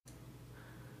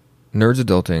Nerds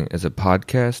Adulting is a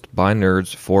podcast by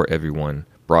nerds for everyone,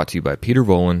 brought to you by Peter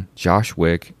Volan, Josh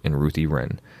Wick, and Ruthie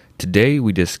Wren. Today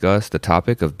we discuss the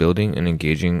topic of building and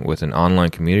engaging with an online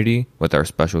community with our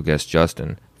special guest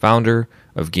Justin, founder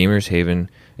of Gamers Haven,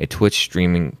 a Twitch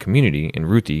streaming community, and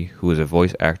Ruthie, who is a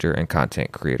voice actor and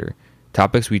content creator.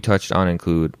 Topics we touched on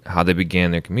include how they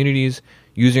began their communities,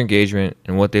 user engagement,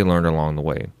 and what they learned along the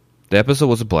way. The episode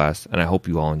was a blast, and I hope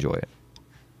you all enjoy it.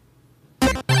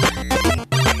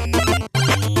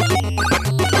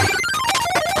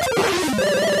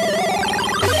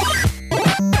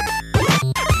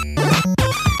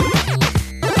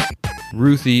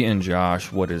 Ruthie and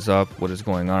Josh, what is up? What is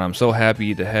going on? I'm so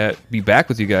happy to be back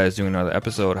with you guys doing another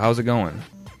episode. How's it going?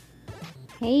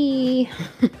 Hey.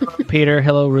 Peter,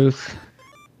 hello, Ruth.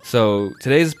 So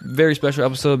today's a very special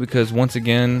episode because once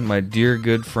again, my dear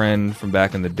good friend from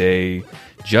back in the day,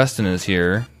 Justin, is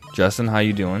here. Justin, how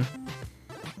you doing?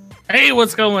 Hey,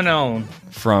 what's going on?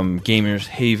 From Gamers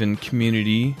Haven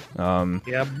community.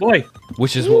 Yeah, boy.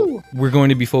 Which is what we're going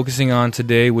to be focusing on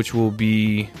today, which will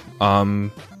be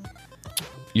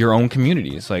your own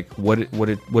communities. Like what is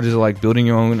it like building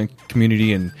your own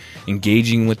community and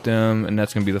engaging with them, and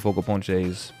that's going to be the focal point of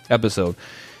today's episode.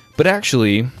 But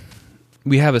actually,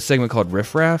 we have a segment called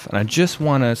Riff Raff, and I just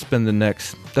want to spend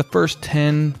the first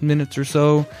 10 minutes or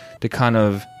so to kind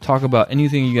of talk about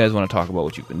anything you guys want to talk about,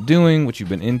 what you've been doing, what you've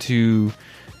been into,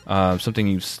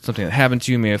 something that happened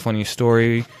to you, maybe a funny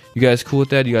story. You guys cool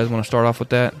with that? You guys want to start off with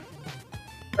that?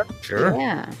 Sure.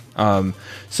 Yeah.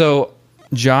 So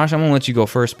Josh, I'm going to let you go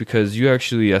first because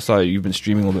I saw you've been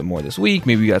streaming a little bit more this week.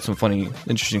 Maybe you got some funny,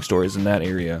 interesting stories in that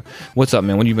area. What's up,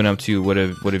 man? What have you been up to? What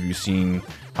have you seen?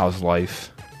 How's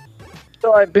life?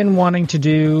 So I've been wanting to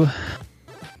do.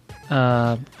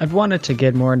 I've wanted to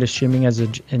get more into streaming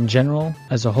in general,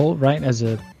 as a whole, right? As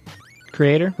a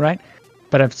creator, right?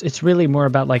 But it's really more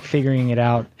about like figuring it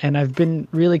out, and I've been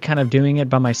really kind of doing it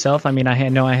by myself. I mean, I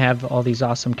know I have all these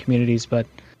awesome communities, but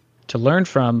to learn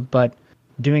from, but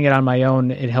doing it on my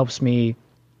own, it helps me.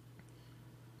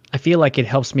 I feel like it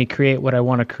helps me create what I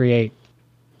want to create.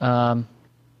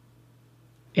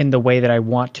 In the way that I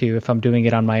want to, if I'm doing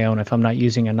it on my own, if I'm not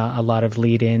using a lot of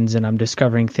lead-ins and I'm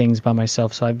discovering things by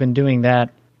myself. So I've been doing that.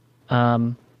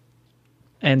 And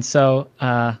so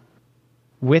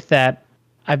with that,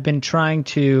 I've been trying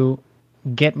to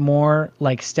get more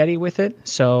like steady with it.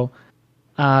 So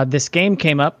this game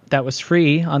came up that was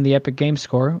free on the Epic Game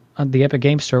Store,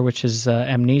 which is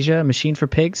Amnesia: Machine for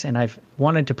Pigs. And I've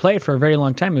wanted to play it for a very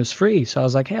long time. It was free. So I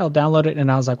was like, hey, I'll download it.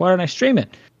 And I was like, why don't I stream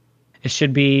it? It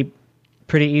should be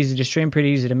pretty easy to stream, pretty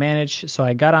easy to manage. So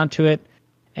I got onto it,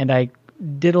 and I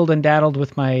diddled and daddled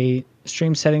with my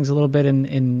stream settings a little bit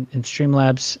in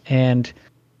Streamlabs. And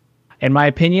in my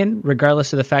opinion,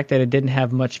 regardless of the fact that it didn't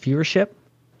have much viewership,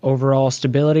 overall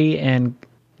stability and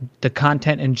the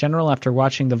content in general, after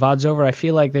watching the VODs over, I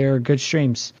feel like they're good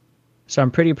streams. So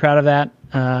I'm pretty proud of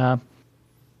that.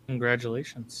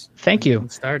 Congratulations. Thank you.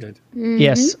 Started. Mm-hmm.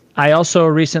 Yes. I also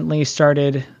recently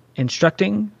started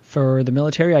instructing for the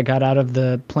military. I got out of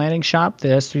the planning shop, the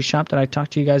S3 shop that I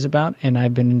talked to you guys about, and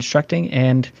I've been instructing.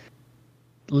 And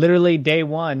literally day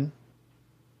one,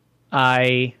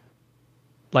 on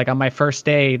my first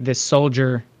day, this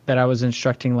soldier that I was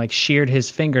instructing sheared his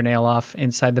fingernail off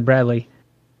inside the Bradley,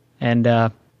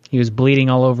 and he was bleeding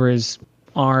all over his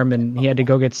arm, and he had to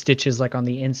go get stitches on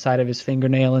the inside of his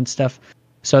fingernail and stuff.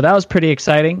 So that was pretty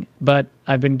exciting, but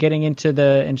I've been getting into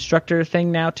the instructor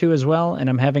thing now too as well, and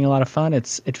I'm having a lot of fun.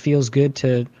 It feels good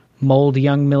to mold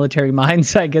young military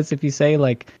minds, I guess, if you say,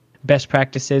 best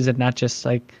practices and not just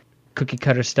cookie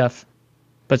cutter stuff.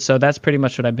 But so that's pretty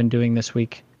much what I've been doing this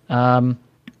week. Getting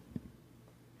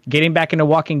back into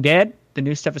Walking Dead. The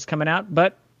new stuff is coming out,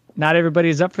 but not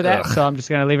everybody's up for that, so I'm just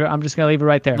gonna leave it. I'm just gonna leave it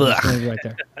right there.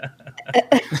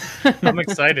 I'm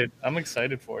excited. I'm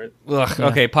excited for it. Ugh, yeah.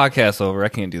 Okay, podcast over. I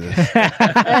can't do this.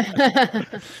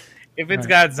 If it's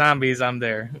got zombies, I'm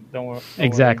there. Don't worry.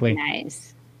 Exactly.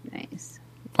 Nice.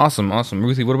 Awesome.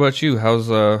 Ruthie, what about you?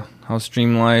 How's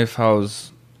stream life?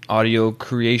 How's audio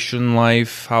creation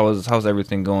life? How's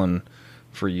everything going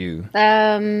for you?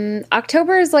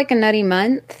 October is a nutty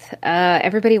month.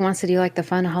 Everybody wants to do the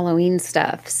fun Halloween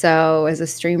stuff. So as a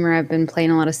streamer, I've been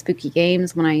playing a lot of spooky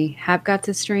games when I have got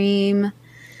to stream.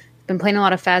 Been playing a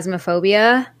lot of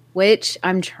Phasmophobia, which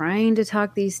I'm trying to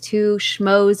talk these two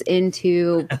schmoes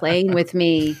into playing with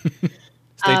me.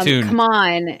 Stay tuned. Come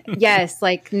on. Yes,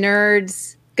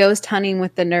 nerds, ghost hunting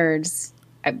with the nerds.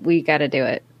 We got to do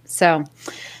it. So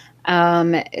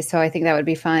I think that would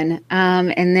be fun.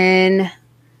 And then,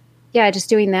 yeah, just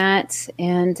doing that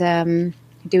and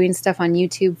doing stuff on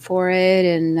YouTube for it.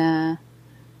 And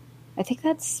I think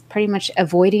that's pretty much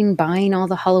avoiding buying all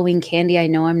the Halloween candy I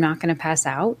know I'm not going to pass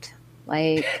out.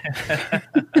 Like,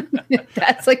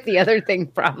 that's like the other thing,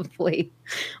 probably.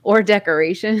 Or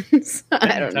decorations.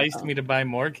 I don't know. Enticed me to buy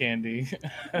more candy.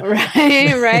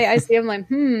 Right. I see. I'm like,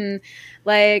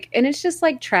 like, and it's just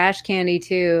like trash candy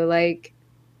too. Like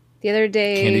the other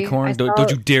day, Candy corn? Don't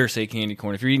you dare say candy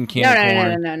corn. If you're eating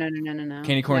candy corn, no.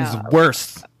 candy corn is the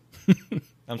worst.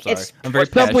 I'm sorry. I'm very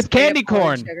What's up with passionate. candy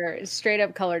corn? Sugar. It's straight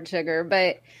up colored sugar,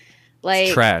 but like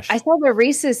It's trash. I saw the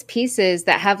Reese's Pieces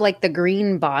that have like the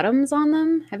green bottoms on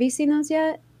them. Have you seen those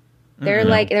yet? They're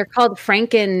like they're called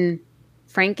Franken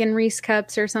Reese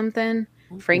cups or something.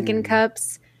 Franken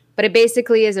cups, but it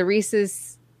basically is a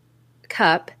Reese's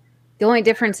cup. The only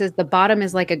difference is the bottom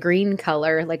is like a green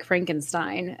color, like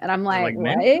Frankenstein, and I'm like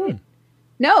what? mint?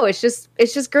 No, it's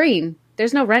just green.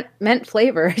 There's no mint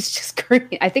flavor. It's just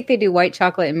green. I think they do white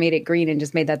chocolate and made it green and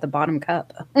just made that the bottom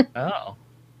cup. Oh.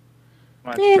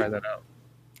 Might have to try that out.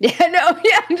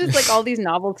 Just like all these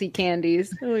novelty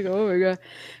candies. I'm like, oh my god,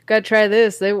 gotta try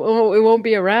this. It won't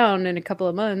be around in a couple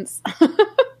of months.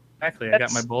 Exactly. I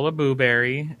got my bowl of Boo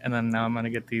Berry, and then now I'm going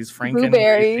to get these Franken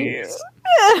Blueberry. Reese's.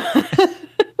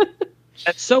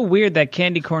 That's so weird that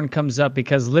candy corn comes up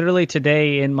because literally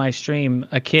today in my stream,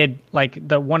 a kid, like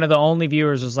one of the only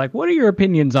viewers was like, "What are your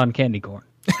opinions on candy corn?"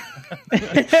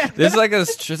 There's like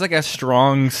a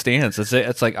strong stance.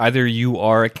 It's like either you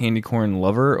are a candy corn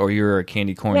lover or you're a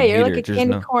candy corn hater. You're like a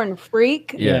candy corn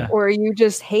freak, or you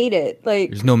just hate it.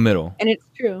 Like there's no middle, and it's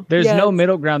true. There's no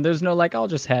middle ground. There's no like, I'll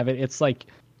just have it. It's like,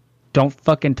 don't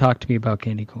fucking talk to me about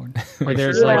candy corn. Or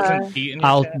there's Wasn't Pete in your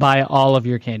I'll chat? buy all of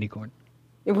your candy corn.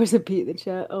 It was a Pete in the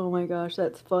chat. Oh my gosh,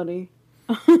 that's funny.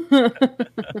 Oh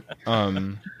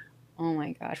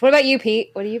my gosh. What about you, Pete?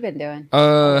 What have you been doing?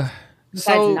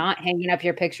 Besides not hanging up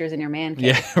your pictures in your man cave.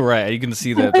 Yeah, right. You can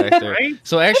see that back there. Right?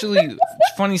 So actually,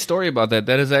 funny story about that.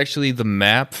 That is actually the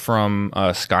map from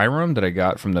Skyrim that I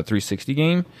got from the 360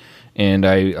 game, and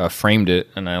I framed it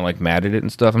and I like matted it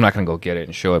and stuff. I'm not gonna go get it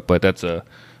and show it, but that's a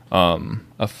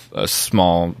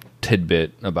small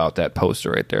tidbit about that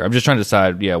poster right there. I'm just trying to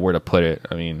decide, where to put it.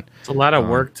 I mean, It's a lot of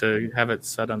work to have it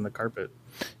set on the carpet.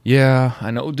 yeah,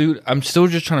 I know, dude. I'm still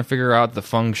just trying to figure out the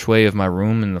feng shui of my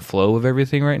room and the flow of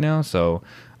everything right now. So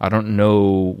I don't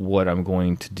know what I'm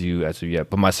going to do as of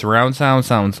yet. But my surround sound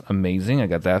sounds amazing. I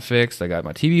got that fixed. I got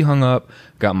my TV hung up.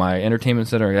 Got my entertainment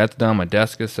center. That's done. My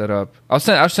desk is set up. I'll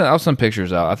send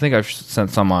pictures out. I think I've sent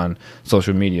some on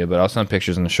social media, but I'll send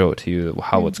pictures and show it to you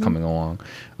how it's coming along.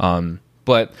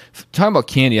 But talking about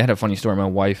candy, I had a funny story. My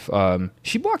wife,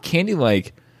 she bought candy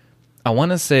like I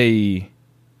want to say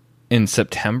in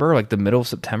September, like the middle of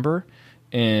September,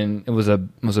 and it was a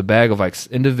bag of like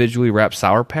individually wrapped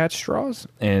Sour Patch straws,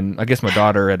 and I guess my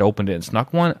daughter had opened it and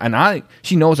snuck one, and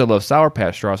she knows I love Sour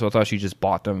Patch straws, so I thought she just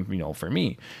bought them, for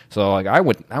me. So like I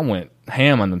went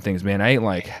ham on them things, man. I ate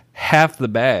like half the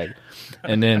bag,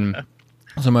 and then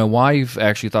so my wife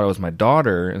actually thought it was my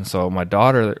daughter, and so my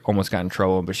daughter almost got in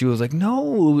trouble, but she was like,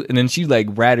 no, and then she like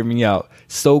ratted me out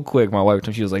so quick. My wife,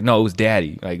 she was like, no, it was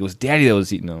daddy. Like it was daddy that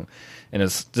was eating them. And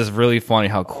it's just really funny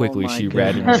how quickly she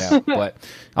ratted me out. But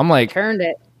I'm like, Turned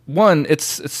it. one,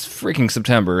 it's freaking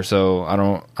September, so I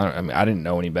mean, I didn't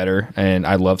know any better, and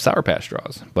I love Sour Patch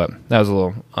straws. But that was a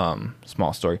little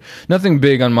small story. Nothing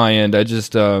big on my end. I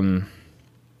just I've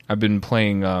been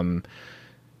playing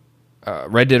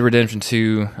Red Dead Redemption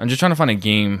 2. I'm just trying to find a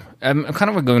game. I'm kind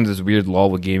of like going to this weird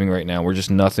lull with gaming right now where just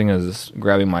nothing is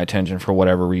grabbing my attention for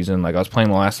whatever reason. Like I was playing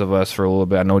The Last of Us for a little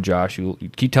bit. I know Josh, you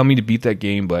keep telling me to beat that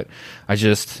game, but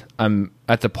I'm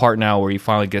at the part now where he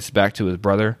finally gets back to his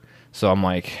brother. So I'm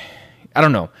like, I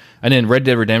don't know. And then Red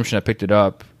Dead Redemption, I picked it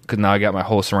up because now I got my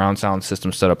whole surround sound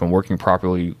system set up and working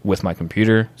properly with my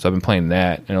computer. So I've been playing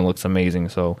that, and it looks amazing.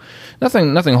 So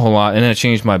nothing a whole lot. And then I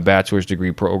changed my bachelor's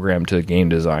degree program to game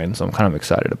design, so I'm kind of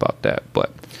excited about that.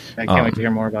 But I can't wait to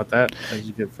hear more about that as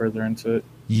you get further into it.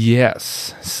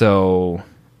 yes, so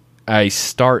I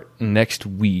start next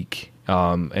week,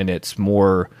 and it's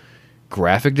more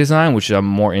graphic design, which I'm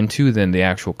more into than the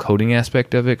actual coding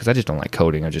aspect of it, because I just don't like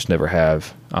coding. I just never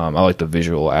have. I like the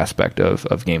visual aspect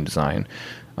of game design.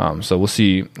 So we'll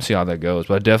see how that goes.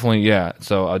 But definitely,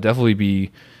 so I'll definitely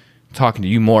be talking to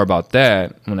you more about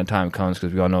that when the time comes,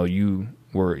 because we all know you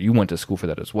went to school for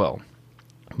that as well.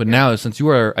 But now, since you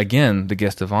are again the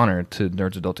guest of honor to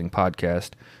Nerds Adulting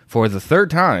Podcast for the third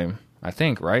time, I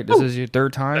think, right? This is your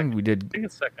third time. We did. I think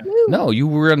it's second. No, you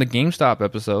were on the GameStop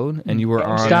episode, and you were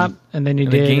on Stop, and then you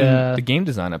did the game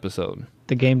design episode,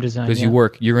 the game design. because yeah.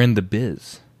 you're in the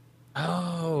biz.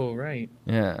 Oh, right.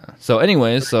 Yeah. So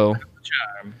anyways,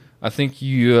 I think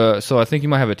you. So I think you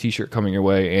might have a T-shirt coming your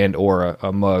way and or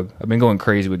a mug. I've been going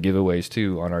crazy with giveaways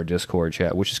too on our Discord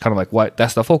chat, which is kind of like what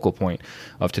that's the focal point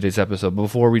of today's episode. But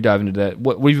before we dive into that,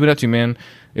 what have you been up to, man?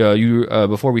 You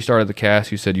before we started the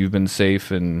cast, you said you've been safe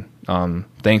and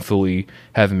thankfully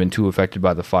haven't been too affected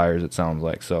by the fires. It sounds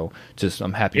like so. Just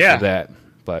I'm happy for that.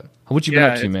 But what you been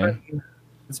up to, man?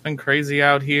 It's been crazy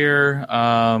out here.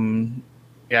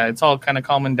 Yeah, it's all kind of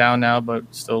calming down now, but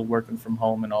still working from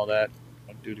home and all that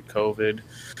due to COVID.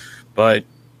 But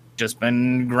just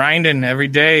been grinding every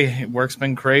day. Work's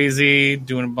been crazy,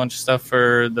 doing a bunch of stuff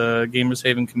for the Gamers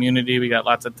Haven community. We got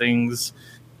lots of things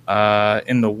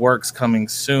in the works coming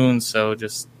soon, so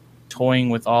just toying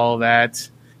with all that.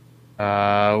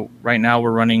 Right now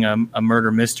we're running a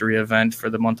murder mystery event for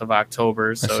the month of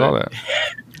October. So I saw that.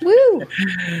 Woo!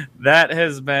 That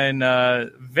has been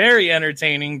very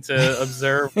entertaining to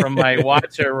observe from my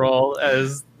watcher role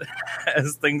as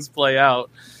things play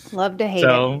out. Love to hate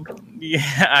So, it.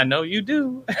 yeah, I know you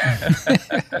do.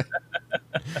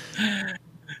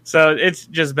 So it's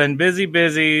just been busy,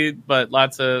 but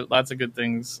lots of good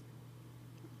things.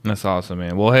 That's awesome,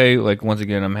 man. Well, hey, like once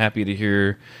again, I'm happy to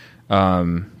hear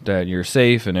that you're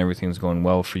safe and everything's going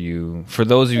well for you. For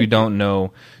those of you who don't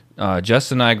know,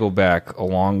 Justin and I go back a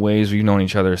long ways. We've known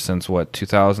each other since,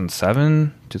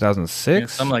 2007, 2006? Yeah,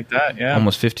 something like that, yeah.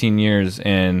 Almost 15 years.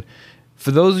 And for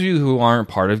those of you who aren't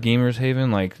part of Gamers Haven,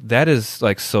 like, that is,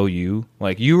 like, so you.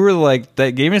 Like, you were, like,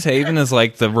 that Gamers Haven is,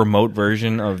 like, the remote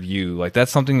version of you. Like,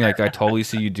 that's something, like, I totally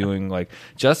see you doing. Like,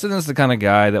 Justin is the kind of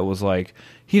guy that was, like,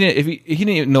 he didn't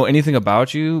even know anything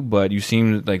about you, but you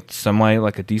seemed like semi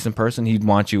like a decent person. He'd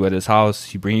want you at his house.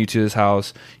 He'd bring you to his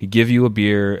house. He'd give you a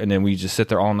beer, and then we just sit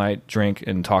there all night, drink,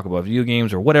 and talk about video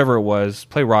games or whatever it was.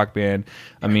 Play Rock Band.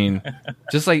 I mean,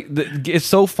 just like it's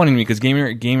so funny to me because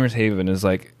Gamers Haven is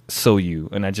like so you,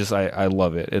 and I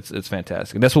love it. It's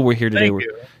fantastic. And that's what we're here today. Thank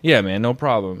you. Yeah, man, no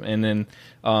problem. And then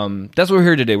that's what we're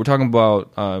here today. We're talking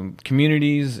about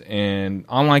communities and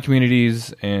online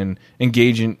communities and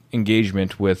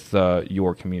engagement with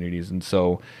your communities. And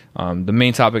so the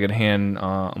main topic at hand,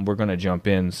 we're going to jump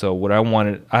in. So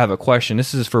I have a question.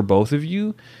 This is for both of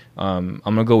you. I'm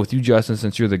going to go with you, Justin,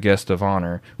 since you're the guest of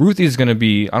honor. Ruthie is going to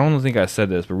be, I don't think I said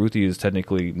this, but Ruthie is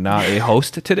technically not a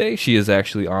host today. She is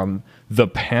actually on the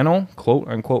panel, quote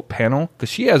unquote panel, because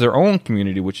she has her own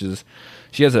community,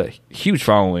 she has a huge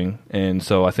following, and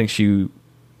so I think she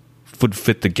would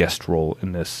fit the guest role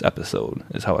in this episode,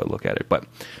 is how I look at it. But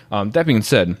that being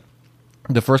said,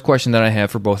 the first question that I have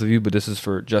for both of you, but this is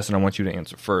for Justin, I want you to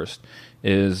answer first,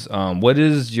 is what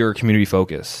is your community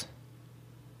focus?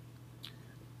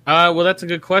 Well, that's a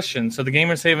good question. So the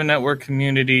Gamers Haven Network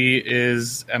community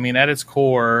is, at its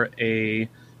core, a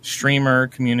streamer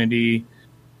community,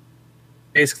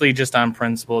 basically just on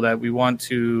principle that we want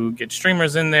to get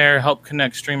streamers in there, help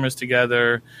connect streamers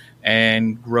together,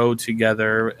 and grow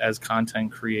together as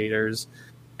content creators.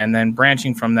 And then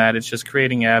branching from that, it's just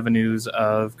creating avenues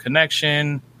of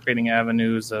connection, creating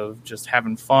avenues of just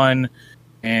having fun,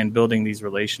 and building these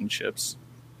relationships.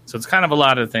 So it's kind of a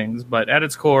lot of things, but at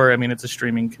its core, it's a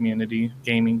streaming community,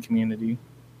 gaming community.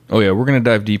 Oh yeah, we're going to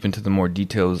dive deep into the more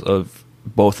details of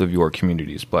both of your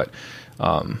communities, but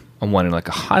I'm wanting like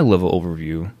a high-level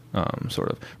overview, sort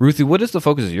of. Ruthie, what is the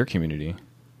focus of your community?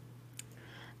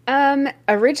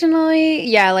 Originally,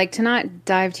 yeah, like to not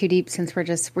dive too deep since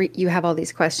you have all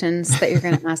these questions that you're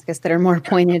going to ask us that are more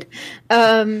pointed.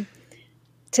 So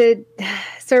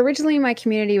originally my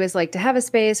community was like to have a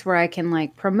space where I can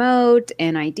like promote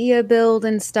and idea build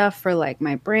and stuff for like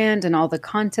my brand and all the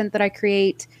content that I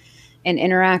create and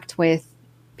interact with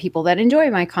people that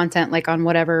enjoy my content, like on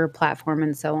whatever platform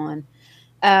and so on.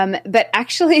 But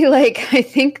actually, like, I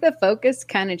think the focus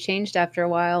kind of changed after a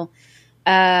while.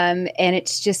 And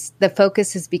it's just, the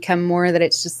focus has become more that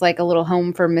it's just like a little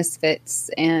home for misfits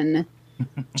and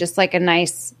just like a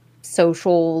nice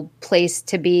social place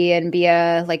to be and be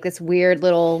like this weird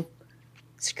little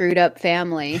screwed up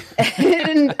family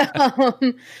and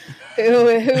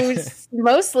who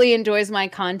mostly enjoys my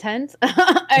content.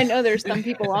 I know there's some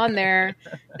people on there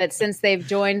that since they've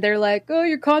joined, they're like, oh,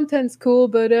 your content's cool,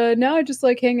 but now I just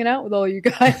like hanging out with all you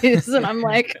guys. And I'm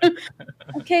like,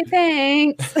 okay,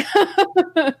 thanks. Is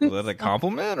that a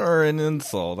compliment or an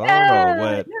insult? I don't know.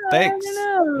 What? No, Thanks.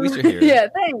 No. At least you're here. Yeah,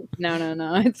 thanks.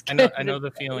 No. It's good. I know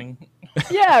the feeling.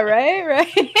 Yeah, right.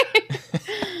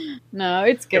 No,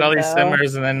 it's good. Get all these though.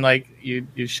 simmers, and then like you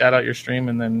shout out your stream,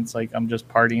 and then it's like I'm just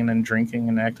partying and drinking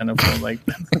and acting a fool. Like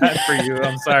that's not for you.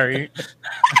 I'm sorry.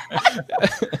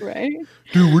 Right?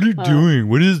 Dude, what are you doing?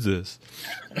 What is this?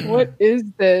 What is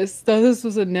this? Thought this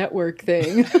was a network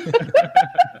thing.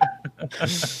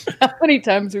 How many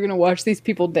times are we going to watch these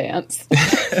people dance?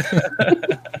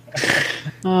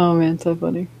 Oh, man, so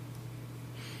funny.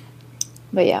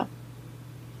 But yeah.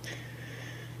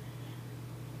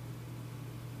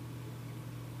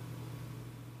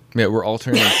 Yeah, we're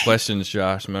alternating questions,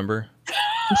 Josh, remember?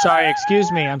 I'm sorry,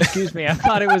 excuse me. I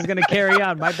thought it was going to carry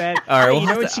on. My bad. All right, Hey, we'll you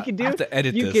know have what to- you can do? I'll have to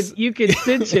edit you this. You could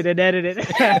cinch it and edit it.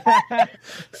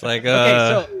 It's like,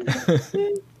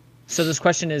 Okay, so this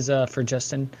question is for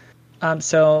Justin.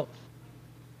 So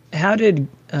how did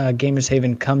Gamers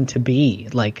Haven come to be?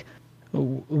 Like,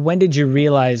 when did you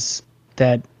realize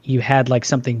that you had like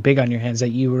something big on your hands,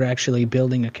 that you were actually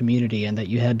building a community and that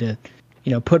you had to,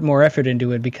 put more effort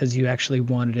into it because you actually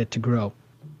wanted it to grow?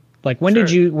 Like, when did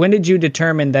you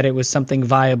determine that it was something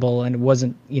viable and it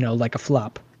wasn't, like a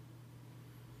flop?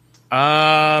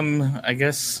 I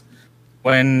guess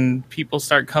when people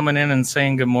start coming in and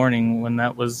saying good morning, when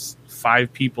that was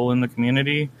 5 people in the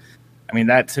community, I mean,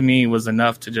 that to me was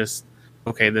enough to just,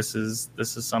 okay, this is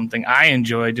something I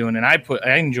enjoy doing, and I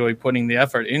enjoy putting the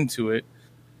effort into it.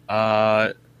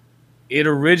 It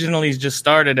originally just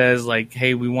started as like,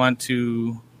 hey, we want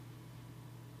to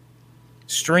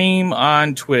stream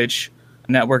on Twitch,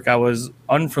 a network I was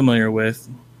unfamiliar with,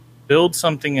 build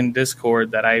something in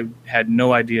Discord that I had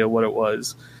no idea what it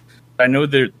was. I know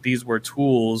that these were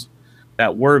tools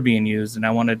that were being used, and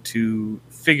I wanted to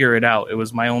figure it out. It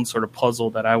was my own sort of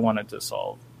puzzle that I wanted to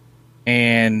solve.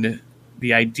 And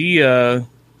the idea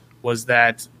was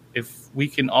that if we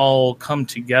can all come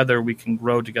together, we can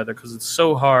grow together, because it's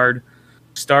so hard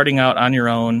starting out on your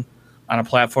own on a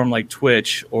platform like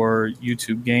Twitch or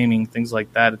YouTube gaming, things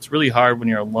like that. It's really hard when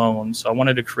you're alone. So I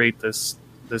wanted to create this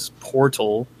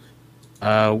portal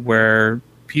where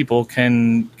people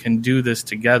can do this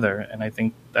together. And I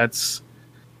think that's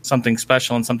something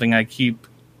special and something I keep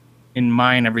in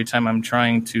mind every time I'm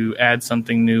trying to add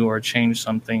something new or change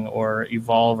something or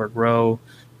evolve or grow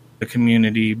the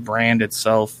community brand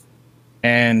itself.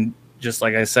 And just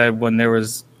like I said, when there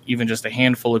was even just a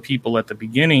handful of people at the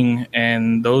beginning,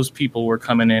 and those people were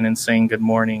coming in and saying good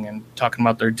morning and talking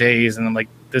about their days, and I'm like,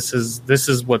 this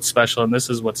is what's special, and this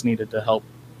is what's needed to help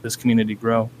this community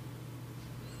grow.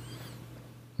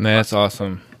 Man, that's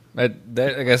awesome. That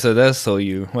like I said, that's so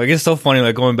you. Like, it's so funny,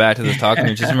 like, going back to this talking,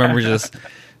 I just remember just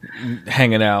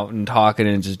hanging out and talking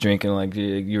and just drinking. Like,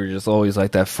 you were just always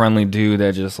like that friendly dude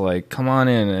that just like, come on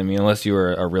in. I mean, unless you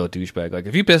were a real douchebag. Like,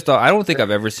 if you pissed off, I don't think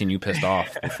I've ever seen you pissed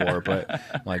off before, but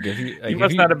like, if you, like, You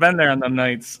must not have been there on them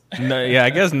nights. No, yeah, I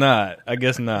guess not.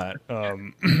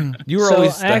 You were So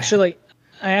always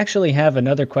I actually have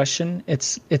another question.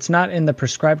 It's not in the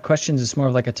prescribed questions. It's more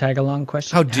of like a tag along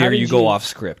question. How dare did you go off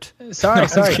script? Sorry.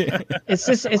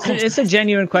 It's a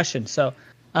genuine question. So,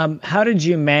 how did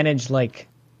you manage like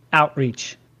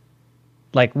outreach?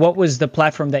 Like, what was the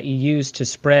platform that you used to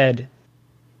spread,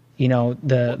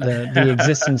 the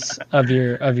existence of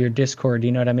your Discord?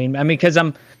 You know what I mean? Because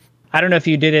I don't know if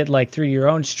you did it like through your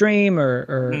own stream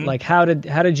or like how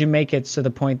did you make it to the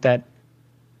point that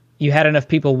you had enough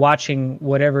people watching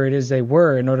whatever it is they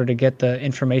were in order to get the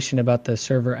information about the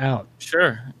server out?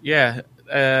 Sure. Yeah.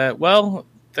 Well,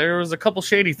 there was a couple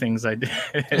shady things I did.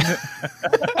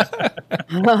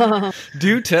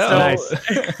 Do tell.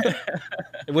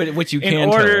 Which you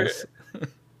can tell us.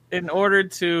 In order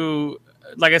to,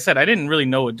 like I said, I didn't really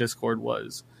know what Discord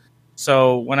was.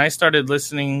 So when I started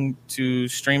listening to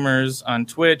streamers on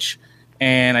Twitch,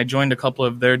 and I joined a couple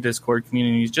of their Discord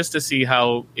communities just to see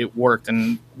how it worked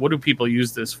and what do people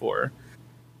use this for.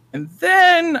 And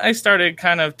then I started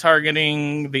kind of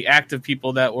targeting the active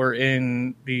people that were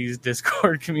in these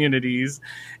Discord communities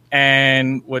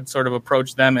and would sort of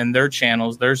approach them and their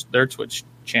channels, their Twitch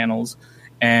channels,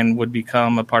 and would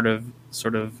become a part of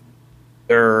sort of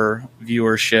their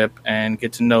viewership and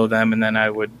get to know them. And then I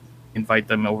would invite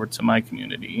them over to my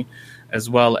community, as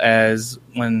well as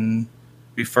when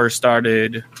we first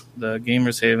started the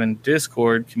Gamers Haven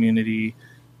Discord community,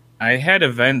 I had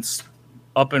events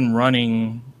up and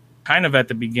running kind of at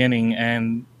the beginning,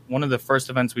 and one of the first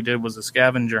events we did was a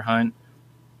scavenger hunt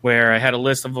where I had a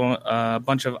list of a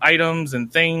bunch of items and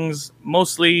things,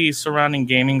 mostly surrounding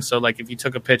gaming. So like if you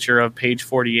took a picture of page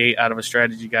 48 out of a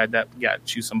strategy guide, that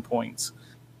got you some points,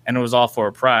 and it was all for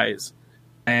a prize.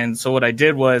 And so what I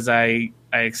did was I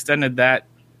extended that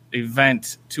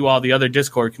event to all the other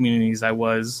Discord communities I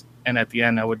was, and at the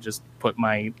end I would just put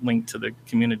my link to the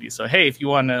community. So hey, if you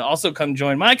want to also come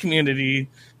join my community,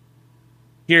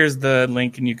 here's the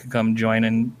link and you can come join.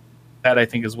 And that, I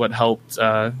think, is what helped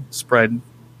spread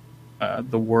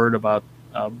the word about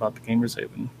the Gamers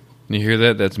Haven. You hear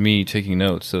that? That's me taking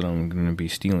notes that I'm going to be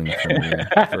stealing from you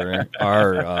for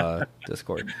our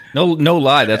Discord. No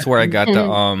lie. That's where I got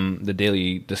the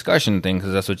daily discussion thing,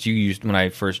 because that's what you used when I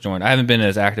first joined. I haven't been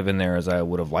as active in there as I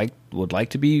would like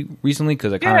to be recently,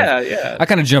 because I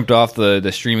kind of jumped off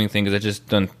the streaming thing because I just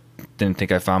didn't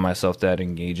think I found myself that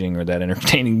engaging or that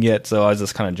entertaining yet. So I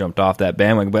just kind of jumped off that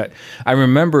bandwagon. But I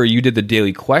remember you did the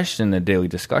daily question, the daily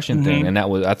discussion thing, and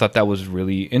I thought that was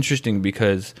really interesting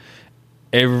because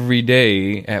every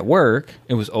day at work,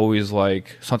 it was always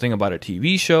like something about a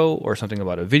TV show or something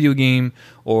about a video game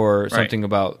or something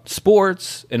about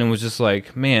sports. And it was just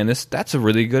like, man, that's a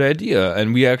really good idea.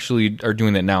 And we actually are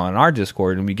doing that now on our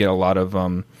Discord, and we get a lot of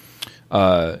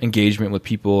engagement with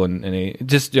people. And they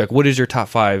just like, what is your top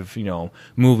 5,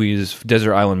 movies,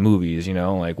 desert island movies,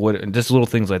 like what, just little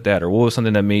things like that. Or what was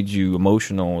something that made you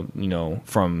emotional,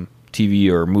 from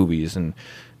TV or movies. And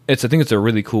I think it's a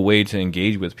really cool way to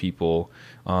engage with people.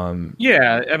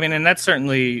 Yeah, I mean, and that's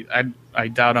certainly, I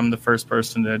doubt I'm the first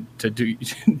person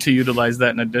to utilize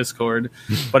that in a Discord,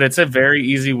 but it's a very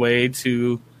easy way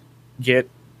to get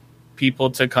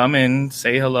people to come in,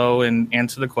 say hello, and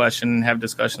answer the question, and have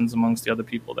discussions amongst the other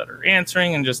people that are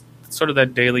answering, and just sort of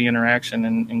that daily interaction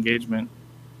and engagement.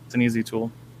 It's an easy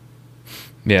tool.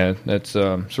 Yeah, that's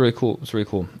it's really cool. It's really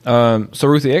cool. So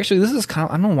Ruthie, actually, this is kind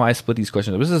of, I don't know why I split these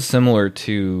questions. This is similar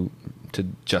to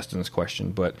Justin's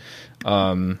question, but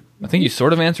I think you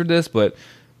sort of answered this. But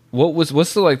what's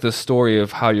the story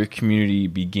of how your community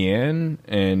began,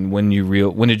 and when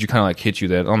did you kind of like hit you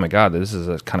that, oh my God, this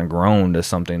is kind of grown to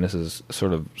something. This is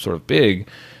sort of big.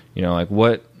 How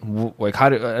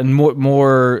did, and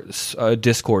more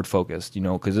Discord focused,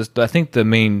 because I think the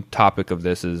main topic of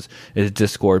this is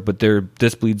Discord, but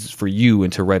this bleeds for you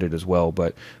into Reddit as well.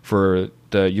 But for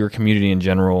your community in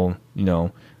general,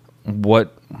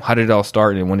 how did it all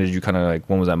start, and when did you kind of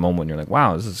when was that moment when you're like,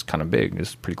 wow, this is kind of big,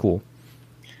 this is pretty cool?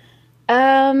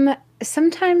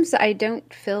 Sometimes I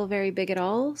don't feel very big at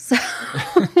all. So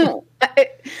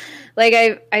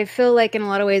I feel like in a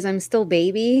lot of ways I'm still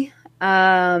baby.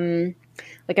 I'm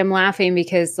laughing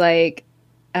because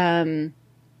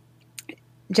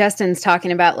Justin's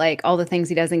talking about all the things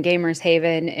he does in Gamers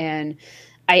Haven, and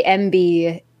I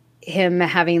envy him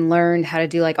having learned how to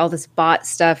do all this bot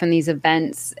stuff and these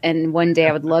events. And one day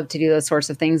I would love to do those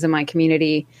sorts of things in my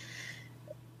community,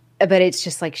 but it's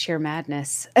just sheer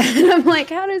madness. And I'm like,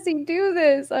 how does he do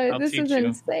this? This is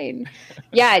insane.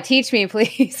 Yeah, teach me,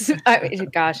 please.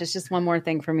 Gosh, it's just one more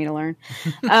thing for me to learn.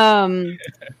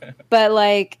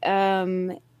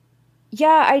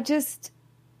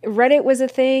 Reddit was a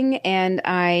thing, and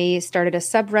I started a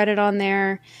subreddit on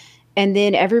there. And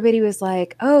then everybody was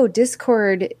like, oh,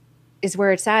 Discord is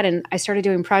where it's at. And I started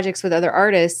doing projects with other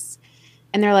artists.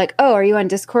 And they're like, oh, are you on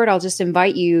Discord? I'll just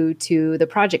invite you to the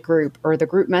project group or the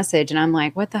group message. And I'm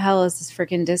like, what the hell is this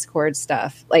freaking Discord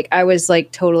stuff? I was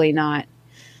totally not.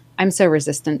 I'm so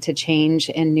resistant to change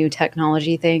and new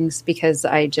technology things because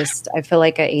I feel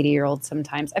like an 80-year-old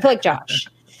sometimes. I feel like Josh.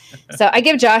 So I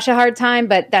give Josh a hard time,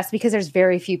 but that's because there's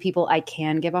very few people I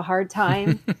can give a hard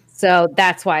time. So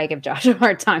that's why I give Josh a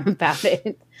hard time about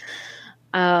it.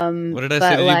 What did I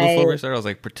say to you before we started? I was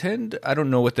like, pretend I don't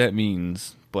know what that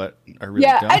means, but I really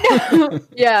don't. I know.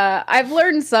 Yeah, I've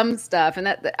learned some stuff, and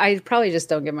that I probably just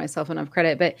don't give myself enough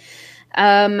credit. But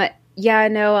I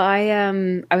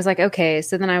was like, okay.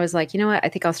 So then I was like, you know what? I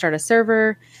think I'll start a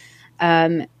server.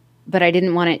 But I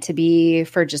didn't want it to be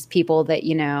for just people that,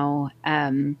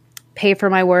 pay for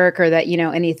my work or that,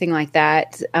 anything like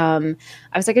that. I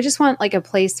was like, I just want a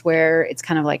place where it's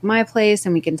kind of like my place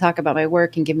and we can talk about my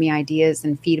work and give me ideas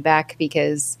and feedback,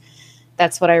 because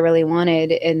that's what I really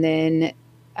wanted. And then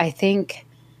I think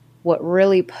what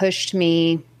really pushed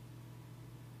me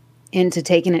into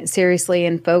taking it seriously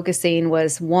and focusing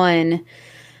was one,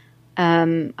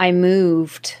 I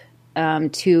moved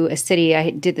to a city.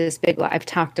 I did this I've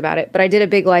talked about it, but I did a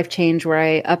big life change where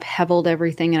I uphevelled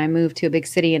everything and I moved to a big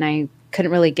city, and I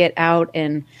couldn't really get out,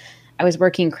 and I was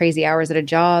working crazy hours at a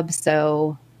job.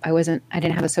 So I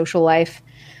didn't have a social life.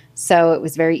 So it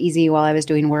was very easy while I was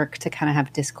doing work to kind of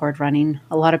have Discord running.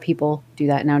 A lot of people do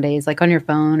that nowadays, on your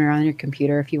phone or on your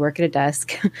computer. If you work at a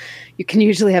desk, you can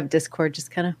usually have Discord just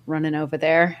kind of running over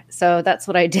there. So that's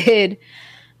what I did.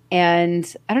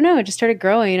 And I don't know, it just started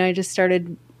growing. I just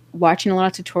started watching a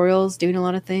lot of tutorials, doing a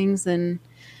lot of things, and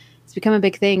it's become a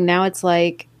big thing. Now it's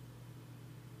I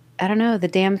don't know, the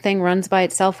damn thing runs by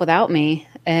itself without me.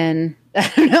 And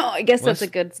I don't know, I guess that's a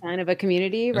good sign of a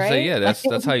community, right? Yeah,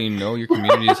 that's how you know your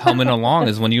community is humming along,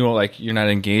 is when you're not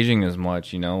engaging as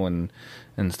much, and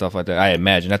stuff like that. I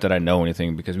imagine, not that I know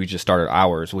anything, because we just started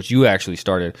ours, which you actually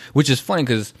started, which is funny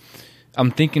because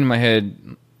I'm thinking in my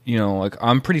head, like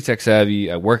I'm pretty tech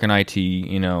savvy. I work in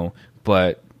IT,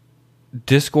 but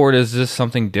Discord is just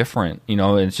something different.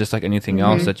 It's just like anything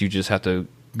else that you just have to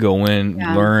go in,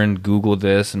 learn, Google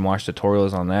this, and watch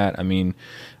tutorials on that. I mean,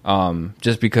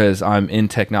 just because I'm in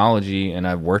technology and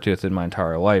I've worked with it my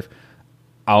entire life,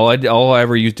 all I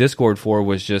ever used Discord for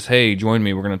was just, hey, join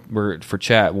me. We're for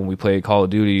chat when we play Call of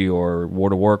Duty or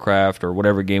World of Warcraft or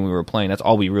whatever game we were playing. That's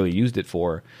all we really used it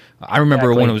for. I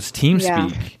remember when it was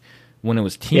TeamSpeak. Yeah. When it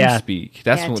was TeamSpeak,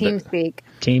 TeamSpeak.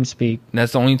 TeamSpeak.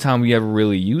 That's the only time we ever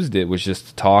really used it, was just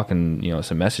to talk and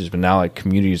some messages. But now like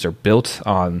communities are built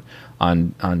on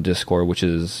Discord, which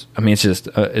is, I mean, it's just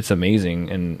it's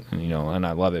amazing, and and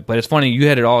I love it. But it's funny, you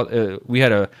had it all.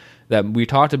 We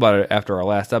talked about it after our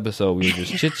last episode. We were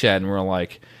just chit chatting. We were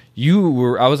like,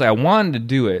 I was like, I wanted to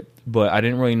do it, but I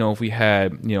didn't really know if we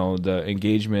had the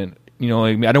engagement. I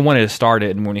didn't want to start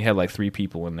it and when we had like 3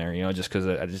 people in there, just because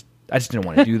I just didn't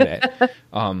want to do that.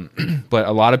 But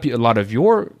a lot of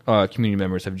your community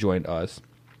members have joined us,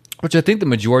 which I think the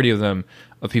majority of them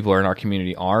of people in our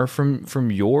community are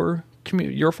from your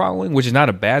community, your following, which is not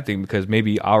a bad thing, because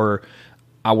maybe our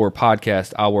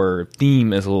podcast, our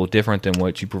theme is a little different than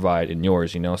what you provide in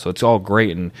yours, so it's all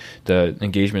great and the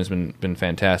engagement has been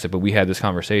fantastic. But we had this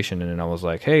conversation and then I was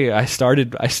like, hey, I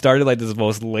started like this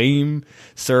most lame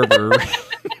server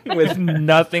with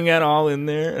nothing at all in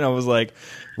there, and I was like,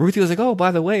 Ruthie was like, oh,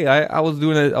 by the way, I was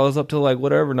doing it. I was up to like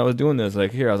whatever, and I was doing this.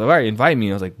 Like, here, I was like, all right, invite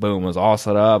me. I was like, boom, it was all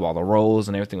set up. All the roles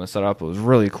and everything was set up. It was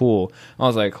really cool. I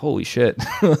was like, holy shit.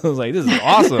 I was like, this is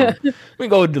awesome. We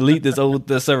go delete this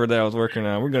server that I was working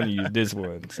on. We're going to use this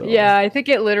one. So. Yeah, I think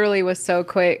it literally was so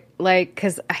quick. Like,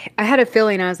 because I had a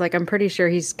feeling, I was like, I'm pretty sure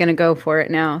he's going to go for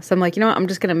it now. So I'm like, you know what? I'm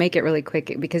just going to make it really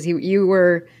quick, because you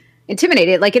were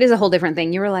intimidated. Like, it is a whole different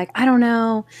thing. You were like, I don't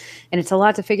know. And it's a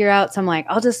lot to figure out. So I'm like,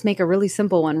 I'll just make a really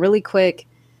simple one, really quick,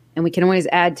 and we can always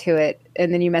add to it.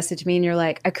 And then you message me and you're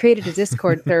like, I created a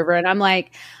Discord server. And I'm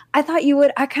like, I thought you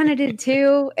would. I kind of did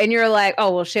too. And you're like,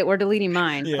 oh, well, shit, we're deleting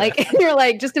mine. Yeah. Like, and you're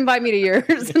like, just invite me to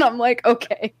yours. And I'm like,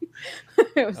 okay.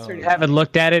 It was pretty. I haven't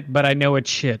looked at it, but I know it's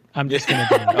shit. I'm just going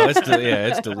to do it.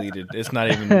 It's deleted. It's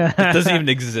not even, it doesn't even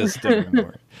exist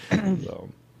anymore. So.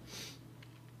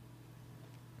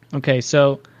 Okay,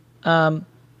 so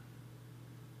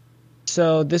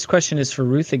this question is for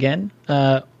Ruth again.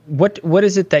 What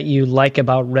is it that you like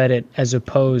about Reddit as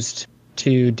opposed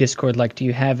to Discord? Like, do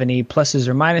you have any pluses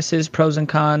or minuses, pros and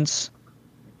cons?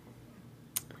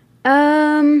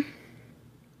 Oh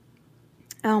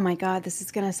my God, this is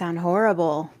gonna sound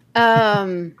horrible.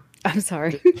 I'm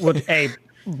sorry. Hey,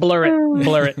 blur it.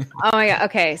 Oh my God.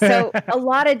 Okay. So a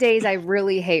lot of days I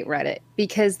really hate Reddit,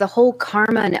 because the whole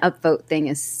karma and upvote thing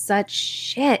is such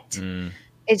shit.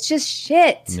 It's just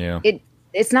shit. Yeah.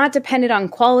 It's not dependent on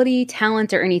quality,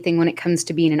 talent, or anything when it comes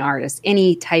to being an artist,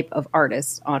 any type of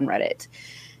artist on Reddit.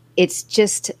 It's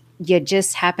just, you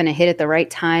just happen to hit at the right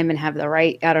time and have the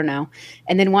right, I don't know.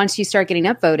 And then once you start getting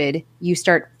upvoted, you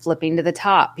start flipping to the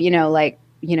top, like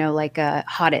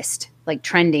hottest, like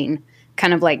trending,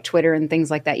 kind of like Twitter and things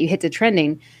like that. You hit the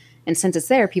trending, and since it's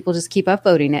there, people just keep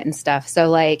upvoting it and stuff. So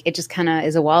like, it just kind of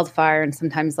is a wildfire, and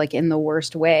sometimes like in the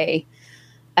worst way.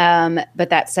 But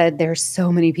that said, there's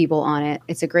so many people on it.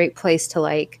 It's a great place to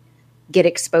like get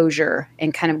exposure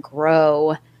and kind of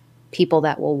grow people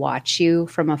that will watch you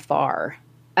from afar.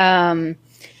 But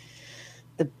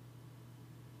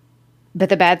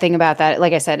the bad thing about that,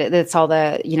 like I said, it's all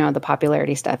the, the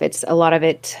popularity stuff. It's a lot of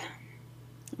it,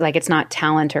 like, it's not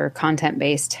talent or content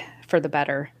based for the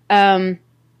better.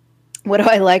 What do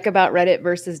I like about Reddit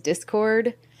versus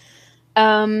Discord?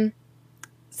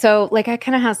 So like, I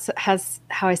kind of has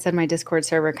how I said my Discord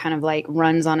server kind of like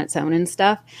runs on its own and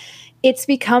stuff. It's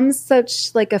become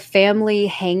such like a family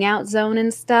hangout zone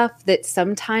and stuff that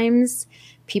sometimes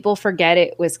people forget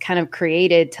it was kind of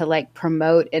created to like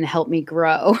promote and help me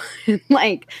grow,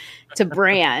 like to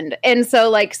brand. And so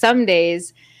like some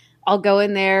days I'll go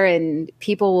in there and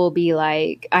people will be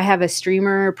like, I have a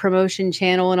streamer promotion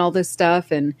channel and all this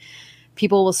stuff, and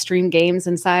people will stream games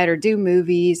inside or do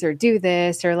movies or do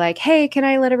this, or like, hey, can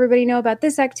I let everybody know about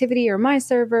this activity or my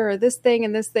server or this thing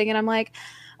and this thing? And I'm like,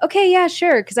 okay, yeah,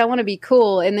 sure. Cause I want to be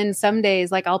cool. And then some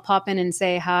days like I'll pop in and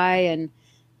say hi, and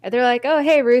they're like, oh,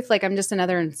 hey, Ruth, like I'm just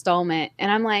another installment.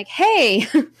 And I'm like, hey,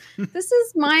 this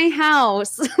is my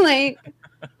house. Like,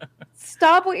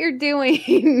 stop what you're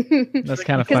doing. That's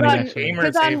kind of funny.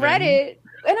 Because on Reddit,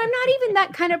 and I'm not even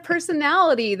that kind of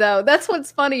personality, though. That's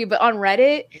what's funny. But on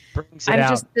Reddit, I'm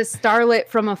just the starlet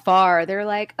from afar. They're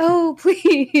like, oh,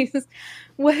 please,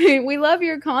 we love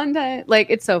your content.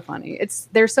 Like, it's so funny.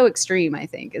 They're so extreme, I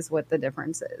think, is what the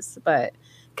difference is. But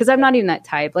because I'm not even that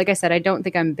type. Like I said, I don't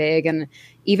think I'm big. And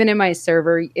even in my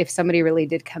server, if somebody really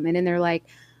did come in and they're like,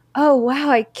 oh,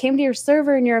 wow, I came to your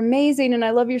server and you're amazing and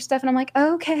I love your stuff. And I'm like,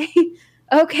 okay,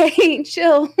 okay,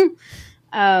 chill.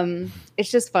 It's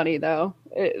just funny though.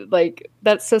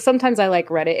 So sometimes I like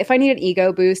Reddit. If I need an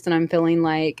ego boost and I'm feeling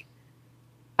like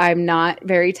I'm not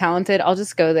very talented, I'll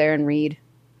just go there and read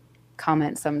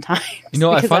comments sometimes. You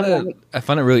know, I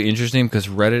find it really interesting because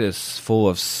Reddit is full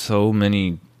of so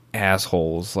many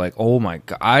assholes. Like, oh my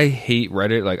god, I hate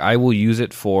Reddit. Like, I will use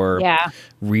it for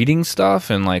reading stuff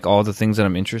and like all the things that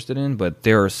I'm interested in, but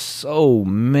there are so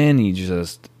many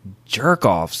just jerk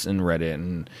offs in Reddit,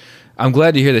 and I'm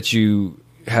glad to hear that you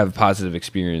have positive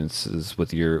experiences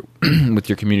with your with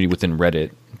your community within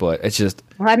Reddit. But it's just,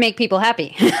 well, I make people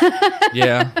happy.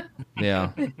 yeah.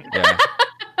 That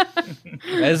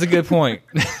is a good point.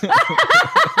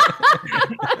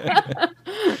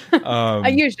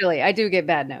 I do get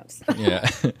bad notes. Yeah.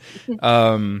 So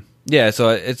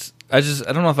I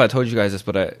don't know if I told you guys this,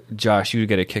 but Josh, you would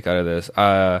get a kick out of this.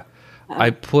 I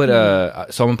put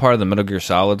so I'm part of the Metal Gear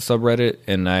Solid subreddit,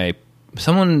 and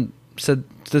someone said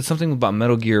something about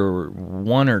Metal Gear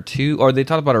 1 or 2, or they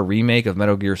talked about a remake of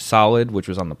Metal Gear Solid, which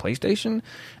was on the PlayStation.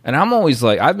 And I'm always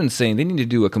like, I've been saying they need to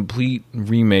do a complete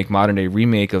remake, modern day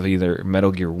remake of either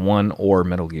Metal Gear 1 or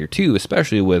Metal Gear 2,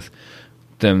 especially with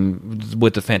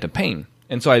the Phantom Pain.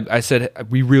 And so I said,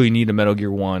 we really need a Metal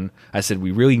Gear 1. I said,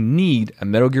 we really need a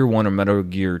Metal Gear 1 or Metal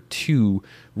Gear 2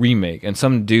 remake. And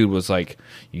some dude was like,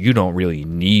 you don't really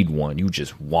need one. You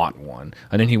just want one.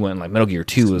 And then he went like, Metal Gear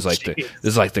 2 is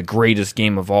like the greatest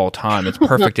game of all time. It's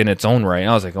perfect in its own right. And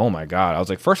I was like, oh my God. I was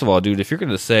like, first of all, dude, if you're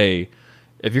going to say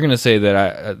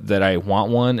that I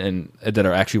want one and that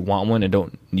I actually want one and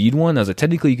don't need one, I was like,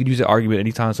 technically you could use that argument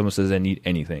anytime someone says they need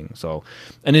anything. So,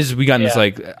 and we got in this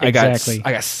like, exactly.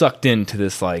 I got sucked into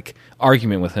this like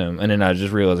argument with him, and then I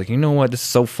just realized like, you know what, this is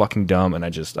so fucking dumb, and I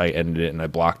ended it and I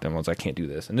blocked him. I was like, I can't do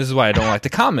this, and this is why I don't like to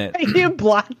comment. You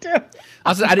blocked him?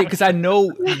 I did because I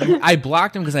know I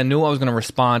blocked him because I knew I was going to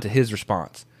respond to his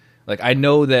response. Like I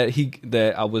know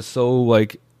that I was so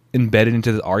like embedded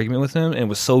into the argument with him, and it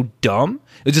was so dumb.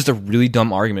 It was just a really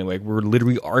dumb argument. Like we're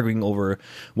literally arguing over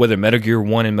whether Metal Gear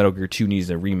 1 and Metal Gear 2 needs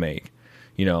a remake,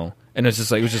 you know? And it's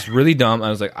just like, it was just really dumb. I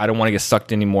was like, I don't want to get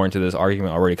sucked anymore into this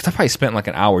argument already, because I probably spent like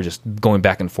an hour just going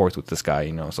back and forth with this guy,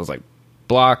 you know? So I was like,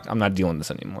 blocked. I'm not dealing with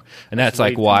this anymore. And that's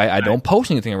like why I don't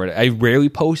post anything on Reddit. I rarely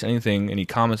post anything, any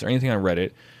comments or anything on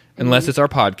Reddit, unless it's our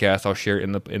podcast. I'll share it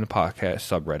in the podcast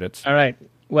subreddits. All right.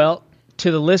 Well,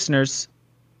 to the listeners,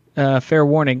 fair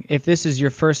warning, if this is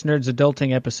your first Nerds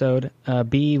Adulting episode,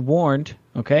 be warned,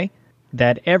 okay,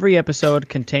 that every episode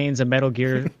contains a Metal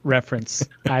Gear reference,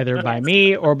 either by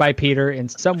me or by Peter. In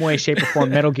some way, shape, or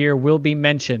form, Metal Gear will be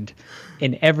mentioned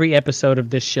in every episode of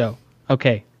this show.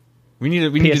 Okay. We need to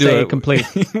do complete.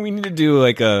 We need to do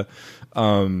like a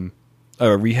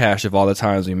rehash of all the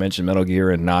times we mentioned Metal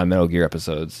Gear and non-Metal Gear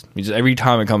episodes. Every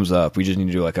time it comes up, we just need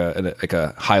to do like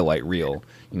a highlight reel,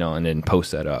 you know, and then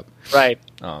post that up. Right.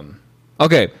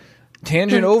 Okay.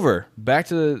 Tangent over. Back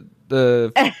to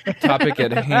the topic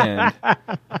at hand.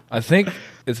 I think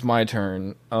it's my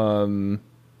turn. All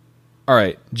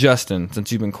right, Justin, since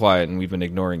you've been quiet and we've been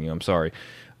ignoring you, I'm sorry.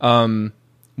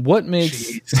 What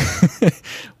makes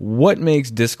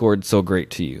Discord so great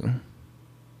to you?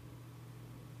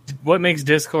 What makes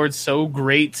Discord so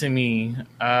great to me?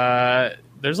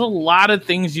 There's a lot of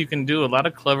things you can do, a lot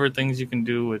of clever things you can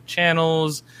do with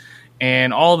channels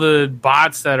and all the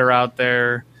bots that are out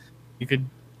there. It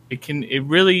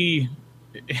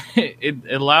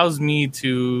allows me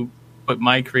to put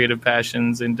my creative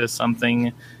passions into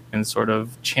something and sort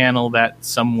of channel that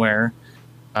somewhere.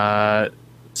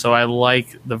 So I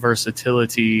like the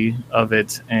versatility of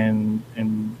it and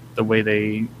the way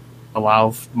they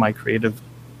allow my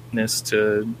creativeness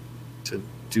to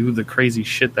do the crazy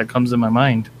shit that comes in my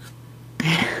mind.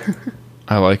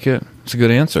 I like it. It's a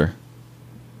good answer.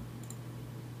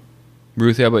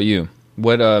 Ruth, how about you?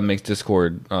 What makes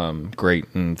Discord great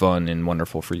and fun and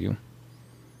wonderful for you?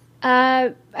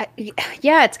 Yeah,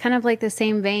 it's kind of like the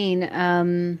same vein.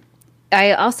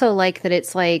 I also like that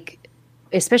it's like,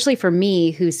 especially for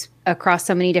me, who's across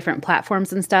so many different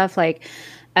platforms and stuff, like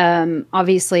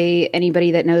obviously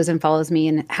anybody that knows and follows me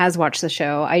and has watched the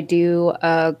show, I do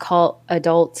cult,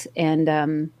 adult,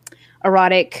 and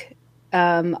erotic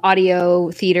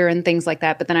audio theater and things like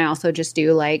that. But then I also just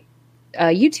do like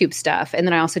YouTube stuff. And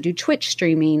then I also do Twitch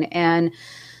streaming. And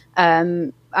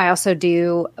I also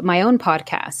do my own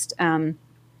podcast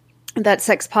that's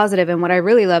sex positive. And what I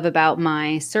really love about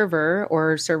my server,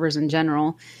 or servers in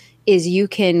general, is you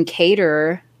can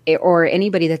cater, or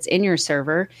anybody that's in your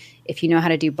server, if you know how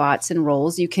to do bots and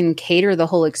roles, you can cater the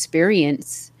whole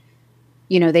experience.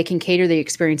 They can cater the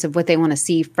experience of what they want to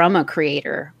see from a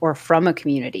creator or from a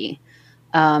community.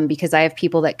 Because I have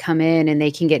people that come in and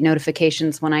they can get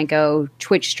notifications when I go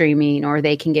Twitch streaming, or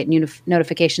they can get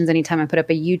notifications anytime I put up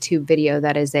a YouTube video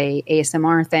that is a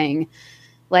ASMR thing.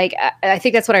 Like, I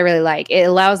think that's what I really like. It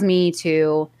allows me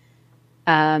to,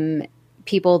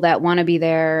 people that want to be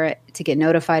there to get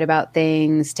notified about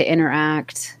things, to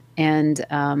interact, and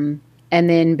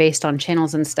then based on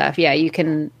channels and stuff. Yeah,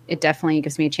 it definitely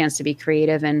gives me a chance to be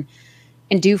creative and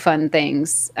do fun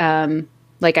things.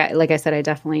 Like I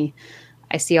said,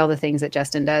 I see all the things that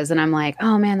Justin does, and I'm like,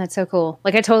 oh man, that's so cool.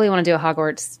 Like, I totally want to do a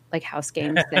Hogwarts like house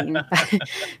games thing.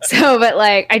 But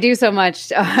like, I do so much.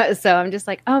 So I'm just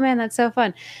like, oh man, that's so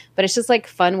fun. But it's just like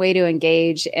fun way to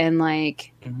engage, and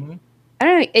like, I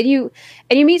don't know.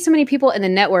 And you meet so many people in the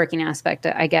networking aspect,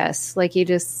 I guess. Like, you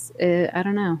just, I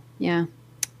don't know. Yeah.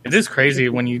 It is crazy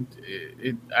when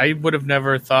I would have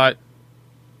never thought,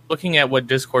 looking at what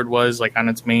Discord was like on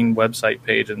its main website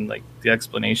page and like the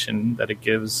explanation that it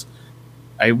gives,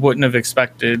 I wouldn't have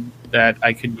expected that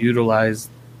I could utilize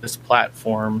this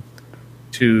platform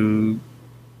to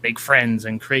make friends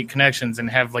and create connections and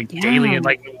have like daily,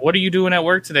 like, what are you doing at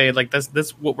work today? Like,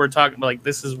 this what we're talking about. Like,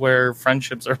 this is where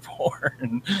friendships are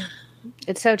born.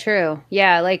 It's so true.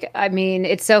 Yeah. Like, I mean,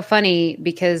 it's so funny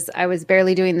because I was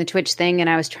barely doing the Twitch thing and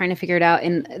I was trying to figure it out.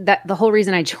 And that the whole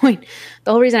reason I joined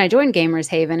Gamers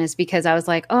Haven is because I was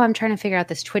like, oh, I'm trying to figure out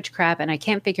this Twitch crap and I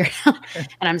can't figure it out.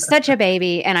 And I'm such a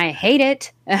baby and I hate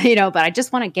it, but I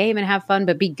just want to game and have fun,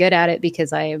 but be good at it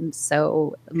because I am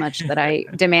so much that I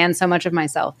demand so much of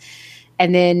myself.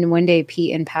 And then one day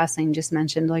Pete in passing just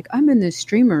mentioned, like, I'm in the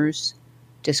streamers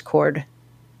Discord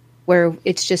where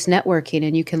it's just networking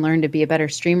and you can learn to be a better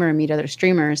streamer and meet other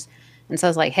streamers. And so I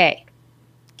was like, hey,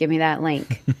 give me that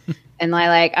link. And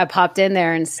I popped in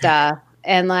there and stuff.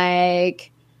 And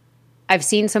like, I've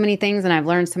seen so many things and I've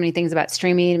learned so many things about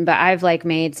streaming, but I've like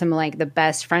made some like the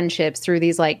best friendships through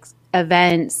these like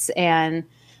events and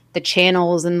the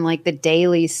channels and like the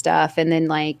daily stuff. And then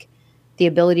like the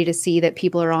ability to see that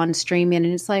people are on streaming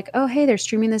and it's like, oh, hey, they're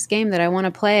streaming this game that I want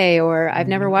to play, or I've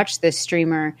never watched this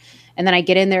streamer. And then I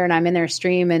get in there and I'm in their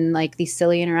stream and like these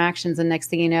silly interactions. And next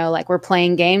thing you know, like we're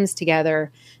playing games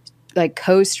together, like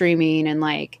co-streaming and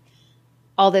like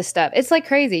all this stuff. It's like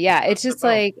crazy. Yeah. It's just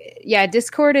like, yeah,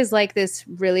 Discord is like this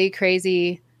really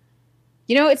crazy,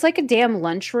 it's like a damn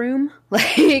lunchroom.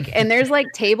 Like, and there's like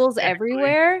tables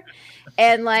everywhere.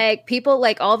 And like people,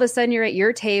 like all of a sudden you're at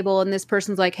your table and this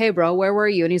person's like, hey bro, where were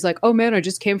you? And he's like, oh man, I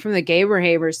just came from the Gamer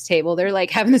Havers table. They're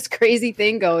like having this crazy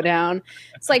thing go down.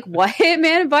 It's like, what,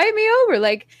 man, invite me over.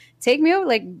 Like, take me over,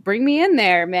 like bring me in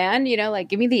there, man. Like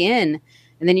give me the in.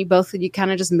 And then you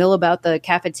kind of just mill about the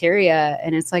cafeteria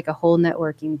and it's like a whole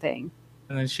networking thing.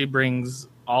 And then she brings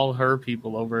all her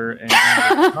people over and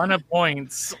a ton of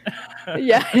points.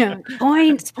 Yeah.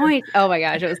 Points. Oh my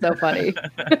gosh, it was so funny.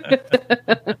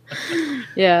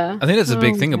 Yeah. I think that's a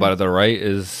big thing about it though, right?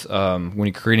 Is when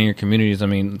you're creating your communities, I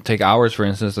mean, take ours, for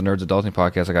instance, the Nerds Adulting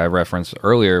podcast, like I referenced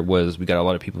earlier, was we got a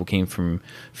lot of people who came from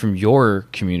your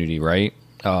community, right?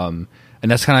 And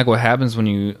that's kind of like what happens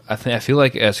when I feel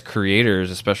like as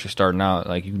creators, especially starting out,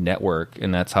 like you network,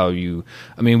 and that's how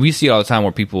we see all the time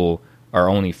where people are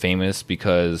only famous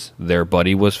because their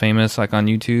buddy was famous, like on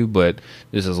YouTube, but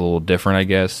this is a little different, I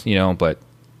guess, but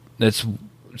it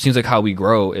seems like how we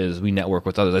grow is we network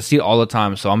with others. I see it all the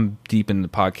time, so I'm deep in the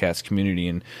podcast community,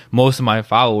 and most of my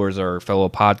followers are fellow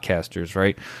podcasters,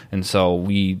 right? And so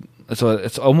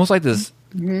it's almost like this,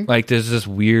 like there's this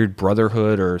weird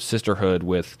brotherhood or sisterhood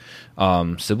with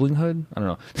siblinghood, I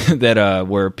don't know, that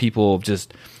where people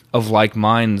just of like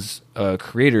minds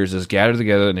creators is gather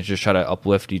together and they just try to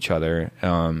uplift each other,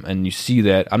 and you see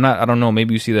that I don't know,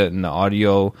 maybe you see that in the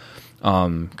audio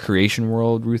creation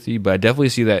world, Ruthie, but I definitely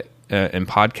see that in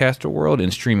podcaster world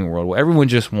and streaming world, where everyone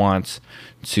just wants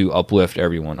to uplift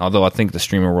everyone, although I think the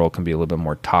streamer world can be a little bit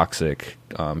more toxic,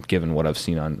 given what I've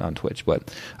seen on Twitch.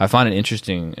 But I find it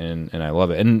interesting and I love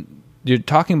it. And you're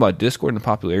talking about Discord and the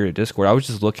popularity of Discord. I was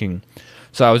just looking.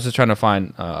 So I was just trying to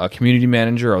find a community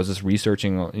manager. I was just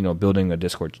researching, building a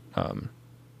Discord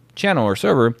channel or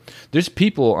server. There's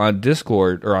people on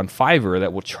Discord or on Fiverr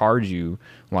that will charge you,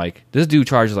 like, this dude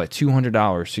charges like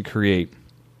 $200 to create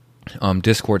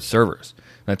Discord servers.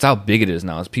 That's how big it is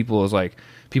now. People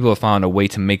have found a way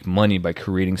to make money by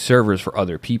creating servers for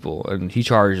other people, and he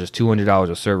charges $200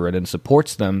 a server and then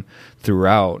supports them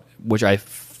throughout, which I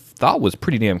thought was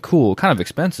pretty damn cool. Kind of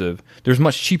expensive. There's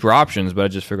much cheaper options, but I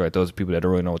just figured like those are people that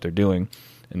don't really know what they're doing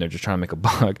and they're just trying to make a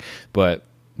buck. But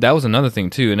that was another thing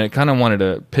too, and I kind of wanted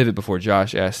to pivot before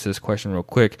Josh asked this question real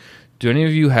quick. Do any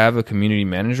of you have a community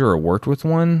manager or worked with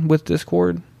one with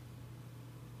Discord?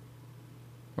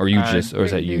 Or or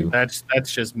is that you? That's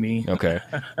just me. Okay.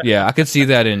 Yeah, I could see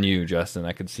that in you, Justin.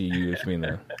 I could see you as being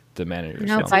the manager.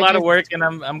 No, It's a lot of work, and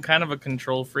I'm kind of a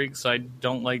control freak, so I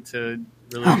don't like to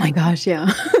really Oh my gosh,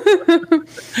 yeah.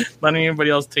 let anybody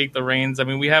else take the reins. I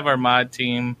mean, we have our mod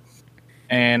team,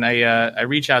 and I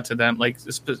reach out to them like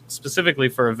specifically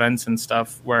for events and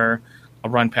stuff where I'll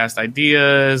run past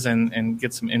ideas and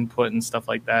get some input and stuff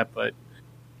like that. But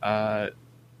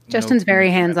Justin's very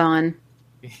hands-on.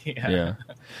 Yeah.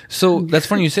 So that's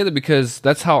funny you say that, because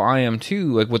that's how I am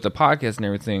too, like with the podcast and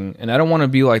everything. And I don't want to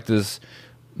be like this,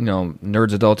 Nerds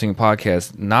Adulting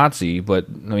podcast Nazi, but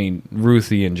I mean,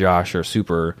 Ruthie and Josh are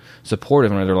super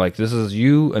supportive, and they're like, this is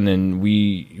you, and then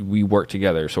we work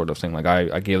together sort of thing. Like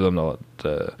I gave them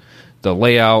the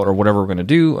layout or whatever we're going to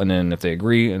do, and then if they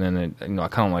agree, and then I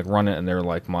kind of like run it, and they're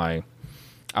like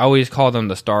I always call them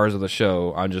the stars of the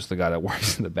show. I'm just the guy that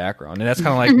works in the background, and that's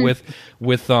kind of like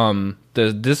with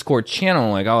the Discord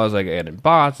channel. Like I was like adding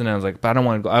bots, and I was like, but I don't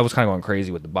want to go. I was kind of going crazy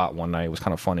with the bot one night. It was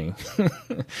kind of funny,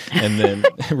 and then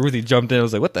Ruthie jumped in. I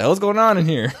was like, what the hell's going on in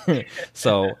here?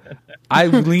 So I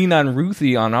lean on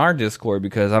Ruthie on our Discord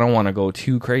because I don't want to go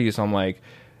too crazy. So I'm like,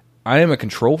 I am a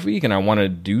control freak, and I want to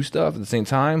do stuff at the same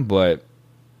time, but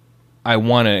I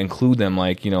want to include them,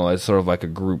 like, as sort of like a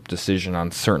group decision on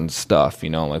certain stuff,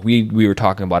 like we were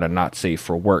talking about a not safe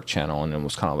for work channel, and it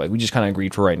was kind of like, we just kind of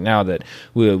agreed for right now that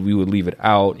we would leave it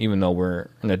out, even though we're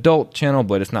an adult channel,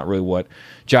 but it's not really what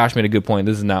Josh made a good point.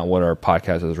 This is not what our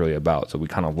podcast is really about. So we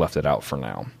kind of left it out for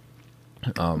now.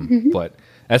 But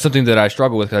that's something that I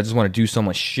struggle with, because I just want to do so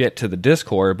much shit to the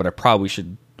Discord, but I probably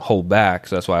should hold back.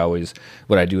 So that's why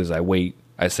what I do is I wait.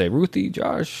 I say, Ruthie,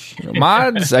 Josh,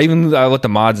 mods. I let the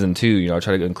mods in too. I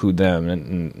try to include them,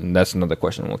 and that's another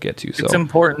question we'll get to. So it's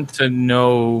important to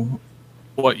know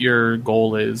what your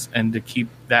goal is and to keep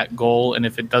that goal. And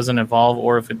if it doesn't evolve,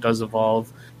 or if it does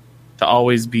evolve, to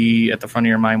always be at the front of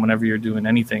your mind whenever you're doing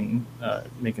anything,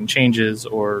 making changes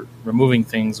or removing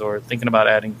things or thinking about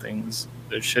adding things.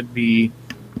 There should be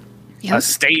a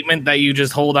statement that you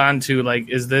just hold on to. Like,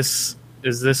 is this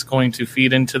going to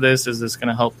feed into this? Is this going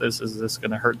to help this? Is this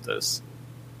going to hurt this?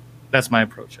 That's my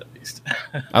approach, at least.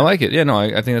 I like it. Yeah, no,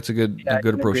 I think that's a good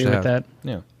approach to have. That.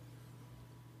 Yeah.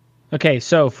 Okay,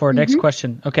 so for next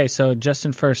question. Okay, so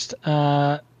Justin first.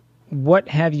 What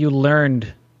have you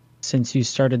learned since you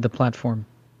started the platform?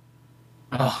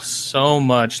 Oh, so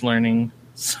much learning.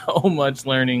 So much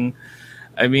learning.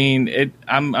 I mean,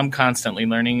 I'm constantly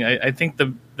learning. I think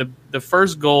the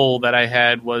first goal that I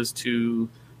had was to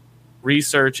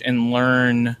research and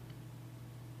learn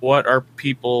what are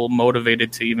people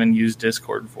motivated to even use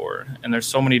Discord for. And there's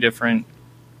so many different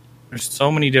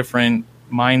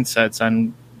mindsets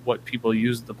on what people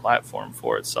use the platform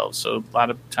for itself. So a lot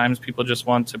of times people just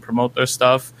want to promote their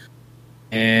stuff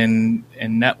and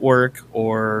network,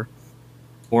 or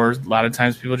a lot of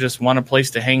times people just want a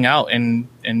place to hang out and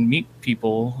meet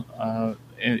people,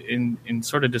 in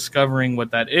sort of discovering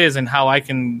what that is and how I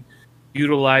can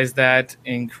utilize that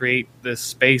and create this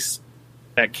space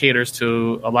that caters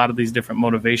to a lot of these different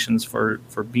motivations for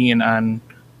being on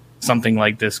something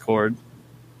like Discord.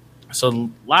 So a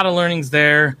lot of learnings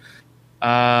there.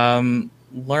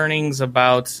 Learnings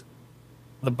about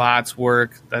the bots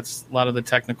work. That's a lot of the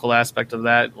technical aspect of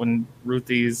that. When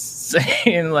Ruthie's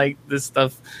saying like this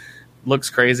stuff looks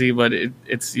crazy, but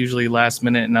it's usually last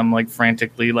minute, and I'm like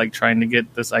frantically like trying to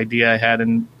get this idea I had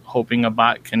and hoping a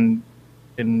bot can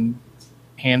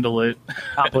handle it,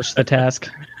 accomplish the task.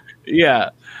 Yeah.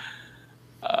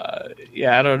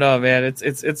 I don't know, man.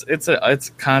 It's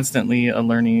constantly a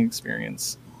learning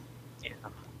experience. Yeah.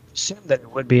 Assume that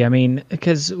it would be. I mean,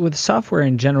 because with software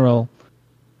in general,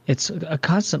 it's a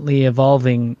constantly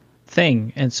evolving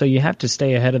thing, and so you have to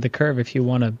stay ahead of the curve if you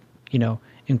want to,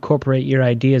 incorporate your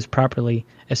ideas properly,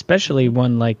 especially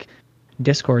one like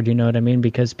Discord. You know what I mean?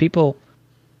 Because people,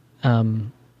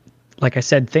 like I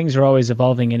said, things are always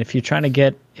evolving, and if you're trying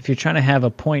to have a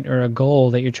point or a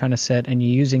goal that you're trying to set, and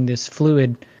you're using this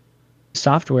fluid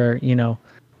software,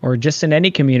 or just in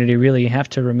any community, really, you have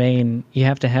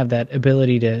to have that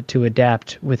ability to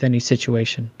adapt with any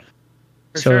situation.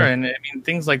 For sure, and I mean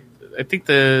things like, I think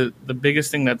the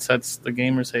biggest thing that sets the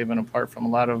Gamers Haven apart from a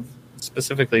lot of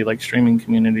specifically like streaming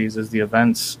communities is the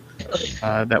events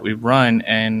that we run,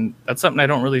 and that's something I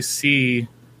don't really see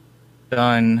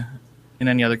done in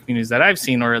any other communities that I've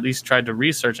seen, or at least tried to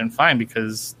research and find,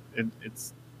 because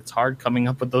it's hard coming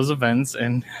up with those events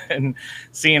and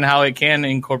seeing how it can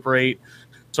incorporate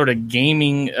sort of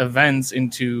gaming events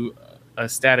into a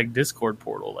static Discord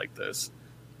portal like this.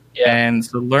 Yeah. And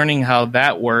so learning how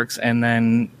that works and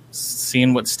then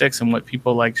seeing what sticks and what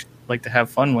people like to have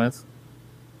fun with.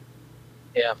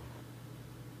 Yeah. All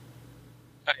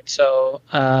right. So,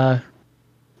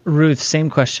 Ruth, same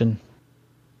question.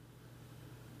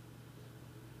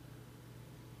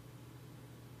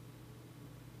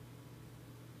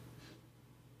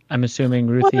 I'm assuming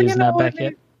Ruthie is not back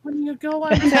yet. When you go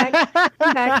on I'm back.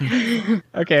 I'm back.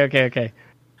 Okay.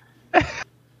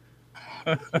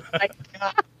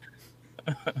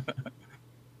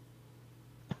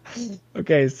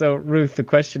 Okay, so Ruth, the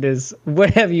question is, what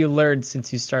have you learned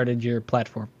since you started your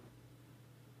platform?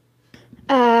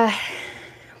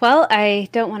 Well, I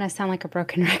don't want to sound like a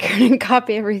broken record and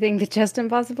copy everything that Justin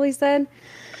possibly said.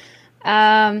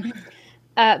 But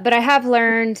I have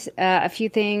learned a few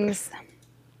things.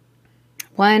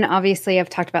 One, obviously, I've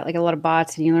talked about like a lot of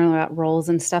bots, and you learn about roles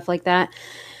and stuff like that.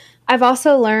 I've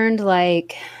also learned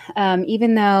like,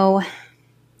 even though,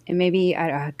 and maybe,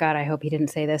 God, I hope he didn't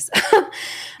say this.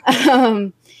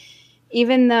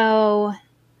 Even though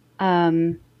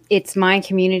it's my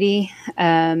community,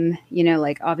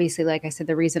 like obviously, like I said,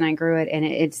 the reason I grew it, and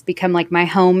it's become like my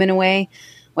home in a way,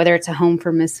 whether it's a home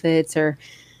for misfits or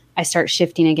I start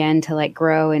shifting again to like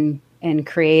grow and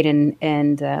create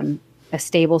and a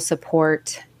stable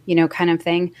support, kind of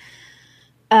thing.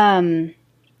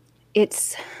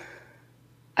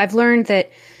 I've learned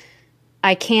that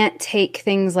I can't take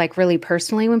things like really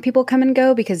personally when people come and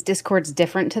go, because Discord's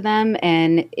different to them,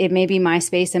 and it may be my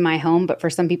space in my home, but for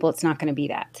some people it's not going to be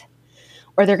that.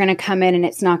 Or they're going to come in and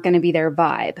it's not going to be their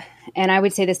vibe. And I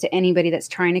would say this to anybody that's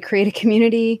trying to create a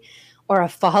community or a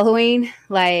following,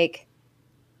 like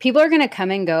people are going to come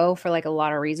and go for like a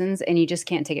lot of reasons, and you just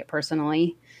can't take it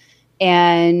personally.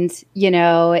 And,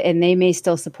 and they may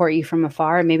still support you from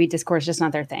afar, and maybe Discord's just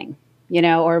not their thing,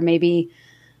 or maybe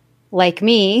like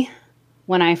me,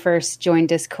 when I first joined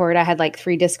Discord, I had like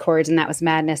 3 Discords, and that was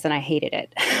madness, and I hated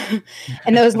it.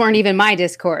 And those weren't even my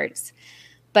Discords.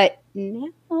 But now,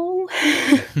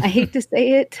 I hate to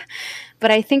say it,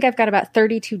 but I think I've got about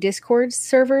 32 Discord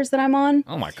servers that I'm on.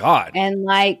 Oh my God. And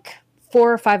like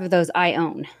 4 or 5 of those I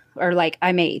own, or like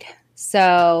I made.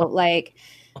 So like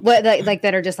what like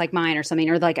that are just like mine or something,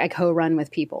 or like I co-run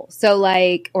with people. So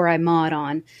like, or I mod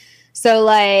on. So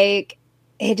like,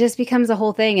 it just becomes a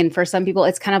whole thing. And for some people,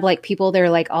 it's kind of like people, they're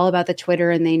like all about the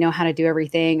Twitter and they know how to do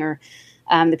everything, or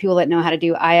the people that know how to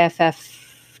do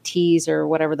IFFTs or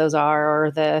whatever those are,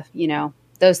 or the,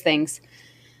 those things.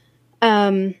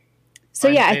 So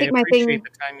yeah, I think my thing. The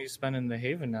time you spend in the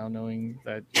Haven now, knowing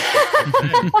that.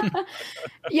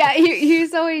 Yeah,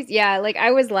 he's always like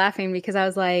I was laughing because I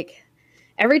was like,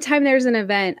 every time there's an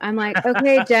event, I'm like,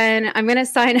 okay, Jen, I'm gonna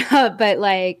sign up, but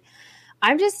like,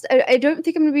 I don't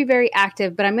think I'm gonna be very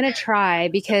active, but I'm gonna try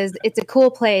because it's a cool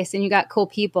place and you got cool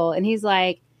people. And he's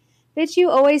like, bitch,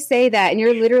 you always say that, and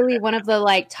you're literally one of the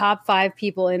like top 5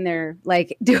 people in there,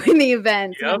 like doing the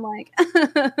events. Yep. And I'm like,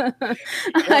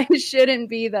 I shouldn't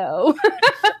be though.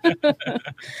 I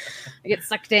get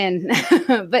sucked in.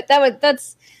 But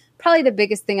that's probably the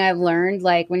biggest thing I've learned.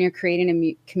 Like when you're creating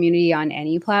a community on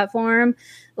any platform,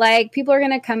 like people are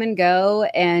gonna come and go,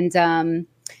 and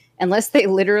unless they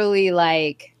literally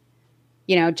like,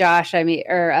 Josh,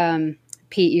 or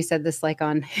Pete, you said this like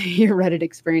on your Reddit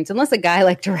experience, unless a guy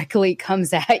like directly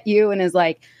comes at you and is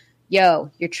like,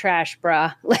 yo, you're trash,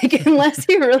 bruh. Like, unless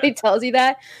he really tells you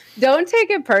that, don't take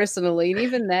it personally. And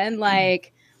even then,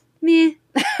 like, meh,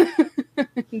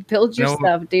 build your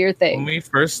stuff, do your thing. When we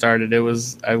first started,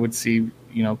 I would see,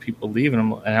 people leaving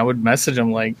them, and I would message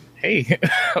them like, hey,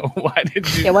 why did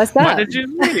you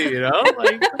leave?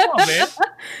 Like, come on, man.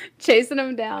 Chasing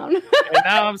them down. And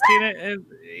now I'm seeing it. And,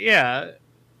 yeah.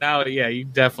 Now, yeah, you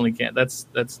definitely can't. That's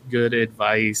good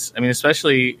advice. I mean,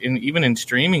 especially even in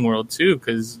streaming world too,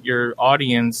 because your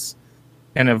audience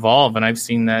can evolve, and I've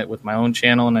seen that with my own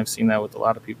channel, and I've seen that with a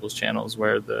lot of people's channels,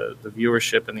 where the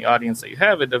viewership and the audience that you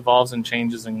have, it evolves and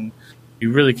changes, and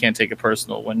you really can't take it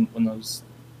personal when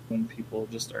people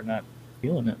just are not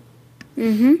feeling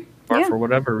it, for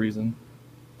whatever reason.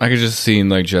 I could just see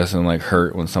like Justin like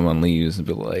hurt when someone leaves and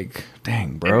be like,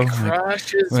 "Dang, bro, it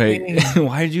crushes me.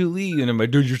 Why did you leave?" And I'm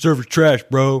like, "Dude, your server's trash,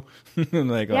 bro." I'm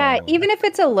like, yeah, even if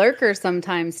it's a lurker,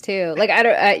 sometimes too. Like I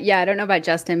don't know about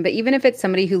Justin, but even if it's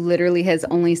somebody who literally has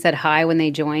only said hi when they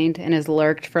joined and has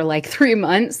lurked for like 3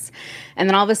 months, and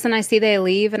then all of a sudden I see they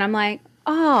leave, and I'm like,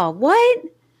 "Oh, what?"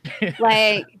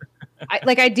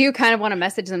 I do kind of want to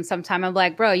message them sometime. I'm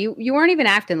like, bro, you weren't even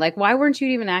acting. Like, why weren't you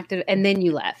even active? And then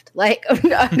you left. Like,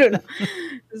 I don't know.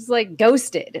 It's like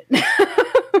ghosted.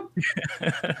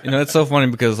 You know, it's so funny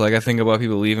because like I think about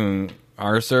people leaving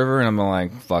our server and I'm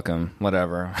like, fuck them,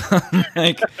 whatever.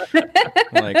 like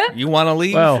you want to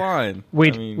leave? Well, fine.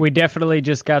 We definitely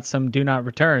just got some do not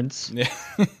returns. Yeah.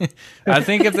 I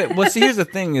think see, here's the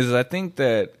thing is I think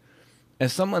that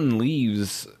if someone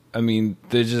leaves, I mean,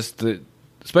 they're just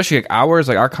especially like ours,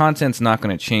 like our content's not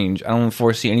going to change. I don't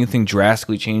foresee anything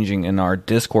drastically changing in our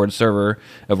Discord server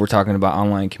if we're talking about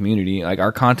online community. Like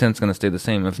our content's going to stay the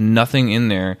same. If nothing in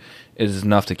there is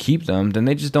enough to keep them, then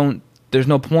they just don't. There's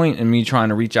no point in me trying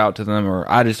to reach out to them, or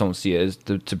I just don't see it as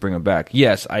to bring them back.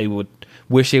 Yes, I would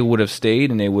wish they would have stayed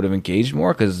and they would have engaged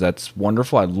more because that's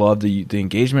wonderful. I love the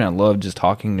engagement. I love just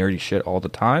talking nerdy shit all the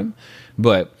time.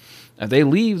 But if they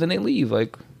leave, then they leave.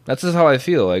 Like that's just how I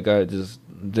feel. Like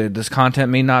this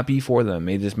content may not be for them.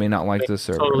 They just may not like this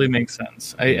server. Totally makes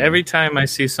sense. Every time I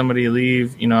see somebody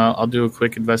leave, I'll do a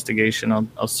quick investigation.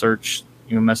 I'll search,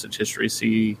 message history,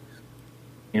 see,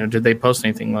 did they post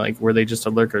anything? Like, were they just a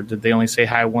lurker? Did they only say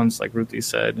hi once, like Ruthie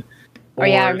said?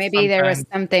 Or maybe there was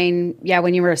something,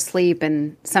 when you were asleep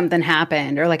and something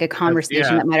happened, or like a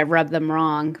conversation that might have rubbed them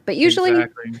wrong. But usually,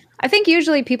 I think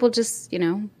people just,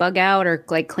 bug out or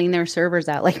like clean their servers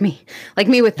out. Like me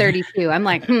with 32. I'm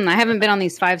like, I haven't been on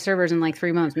these 5 servers in like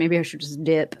 3 months. Maybe I should just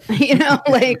dip.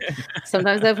 Like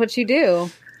sometimes that's what you do.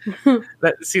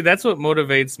 That's what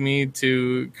motivates me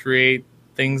to create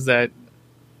things that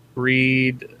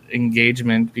breed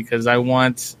engagement, because I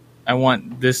want the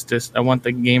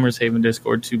Gamers Haven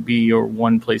Discord to be your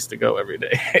one place to go every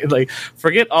day. Like,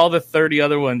 forget all the 30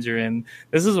 other ones you're in.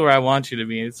 This is where I want you to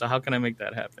be. So how can I make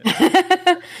that happen?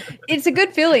 It's a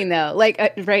good feeling though. Like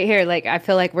right here, like I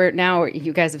feel like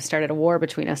you guys have started a war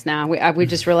between us now. We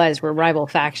just realized we're rival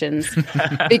factions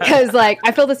because like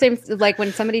I feel the same. Like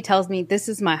when somebody tells me this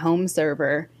is my home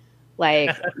server,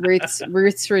 like Ruth's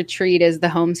Retreat is the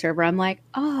home server. I'm like,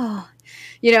 oh,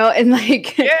 and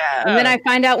like, and then I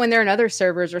find out when they're in other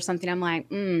servers or something. I'm like,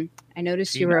 I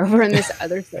noticed you were over in this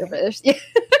other server. Yeah.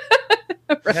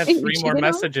 Right? I have 3 more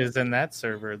messages in that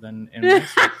server than in my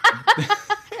server.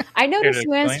 I noticed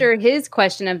you answered his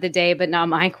question of the day, but not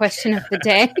my question of the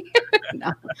day.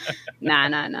 No.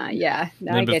 Nah. Yeah.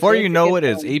 No, and before you know it,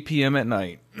 it's 8 p.m. at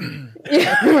night.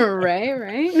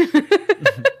 Right.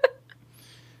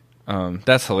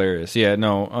 That's hilarious. Yeah,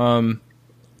 no. All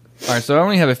right, so I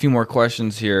only have a few more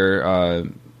questions here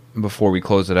before we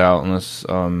close it out, unless,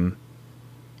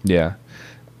 yeah.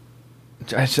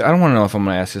 I don't want to know if I'm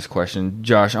going to ask this question.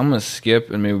 Josh, I'm going to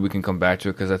skip, and maybe we can come back to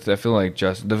it, because I feel like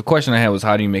the question I had was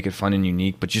how do you make it fun and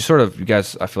unique, but you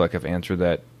guys, I feel like have answered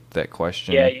that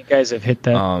question. Yeah, you guys have hit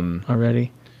that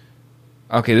already.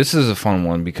 Okay, this is a fun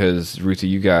one, because, Ruthie,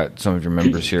 you got some of your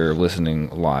members here listening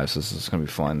live, so this is going to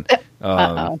be fun.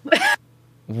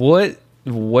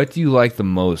 What do you like the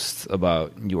most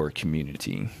about your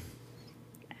community?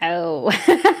 Oh,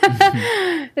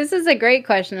 this is a great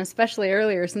question, especially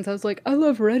earlier, since I was like, I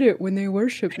love Reddit when they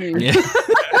worship me.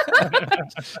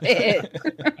 Yeah.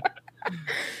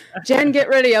 Jen, get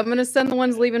ready. I'm going to send the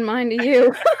ones leaving mine to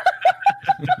you.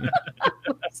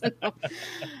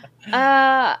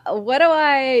 What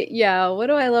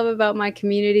do I love about my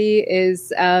community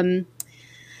is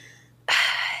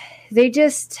they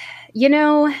just,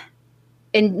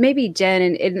 and maybe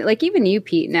Jen and like even you,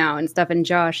 Pete, now and stuff, and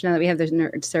Josh, now that we have this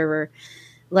nerd server,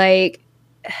 like,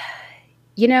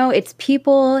 it's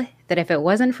people that if it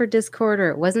wasn't for Discord or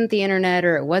it wasn't the internet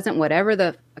or it wasn't whatever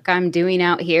the fuck I'm doing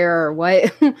out here or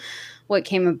what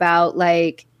came about,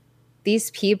 like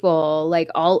these people like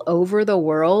all over the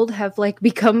world have like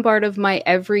become part of my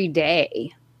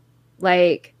everyday,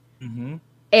 like,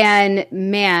 and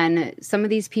man, some of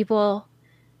these people,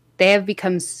 they have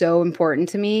become so important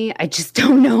to me. I just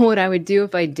don't know what I would do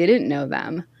if I didn't know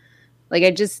them. Like,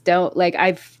 I just don't, like,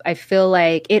 I feel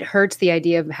like it hurts the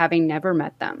idea of having never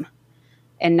met them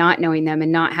and not knowing them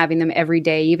and not having them every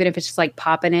day, even if it's just like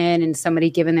popping in and somebody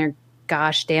giving their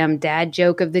gosh damn dad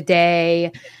joke of the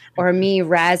day or me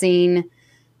razzing,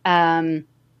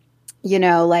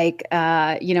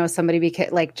 somebody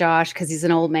like Josh, cause he's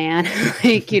an old man,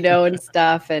 like, and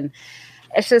stuff. And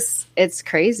it's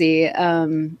crazy.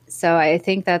 So I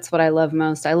think that's what I love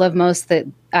most. I love most that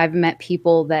I've met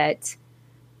people that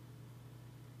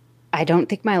I don't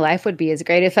think my life would be as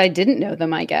great if I didn't know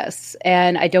them, I guess.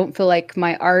 And I don't feel like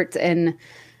my art and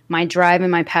my drive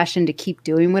and my passion to keep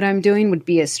doing what I'm doing would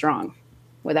be as strong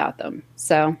without them.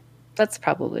 So that's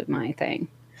probably my thing.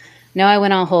 No, I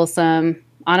went all wholesome.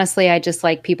 Honestly, I just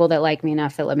like people that like me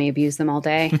enough that let me abuse them all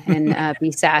day and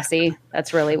be sassy.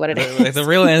 That's really what it is. Like the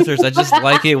real answer is I just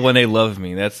like it when they love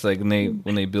me. That's like when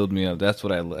they build me up. That's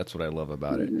what I love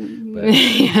about it. But,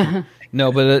 yeah.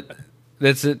 No, but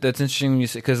That's it. That's interesting when you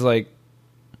say, because like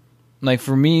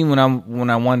for me, when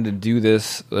I wanted to do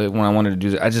this,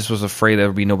 I just was afraid there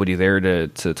would be nobody there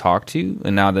to talk to.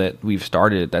 And now that we've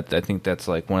started, that I think that's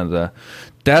like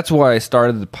that's why I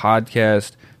started the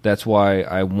podcast. That's why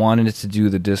I wanted to do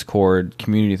the Discord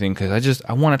community thing, because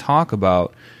I want to talk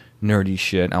about nerdy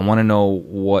shit. I want to know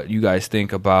what you guys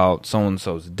think about so and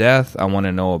so's death. I want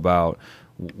to know about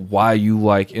why you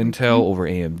like Intel over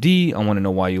AMD. I want to know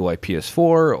why you like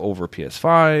PS4 over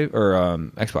PS5 or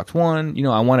Xbox One. You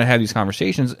know, I want to have these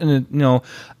conversations, and you know,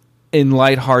 in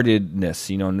lightheartedness.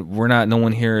 You know, no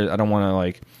one here. I don't want to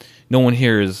like. No one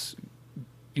here is,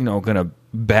 you know, gonna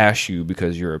bash you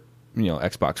because you're a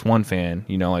Xbox One fan.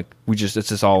 You know, like it's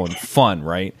just all in fun,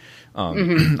 right?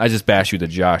 I just bash you to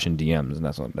Josh and DMs, and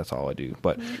that's all I do.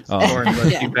 But or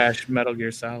unless you bash Metal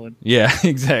Gear Solid. Yeah,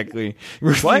 exactly.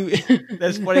 What?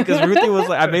 That's funny because Ruthie was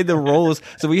like, I made the roles,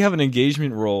 so we have an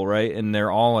engagement role, right? And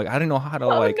they're all like, I didn't know how to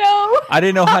I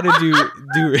didn't know how to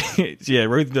do yeah,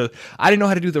 Ruthie does. I didn't know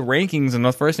how to do the rankings, and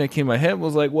the first thing that came to my head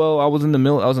was like, well, I was in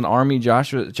I was in the Army.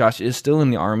 Josh is still in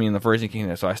the Army, and the first thing came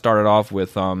there, so I started off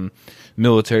with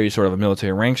military, sort of a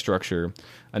military rank structure,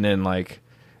 and then like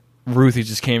Ruthie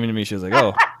just came into me. She was like,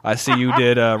 "Oh, I see you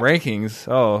did rankings.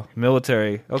 Oh,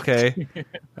 military. Okay,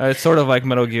 it's sort of like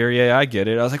Metal Gear. Yeah, I get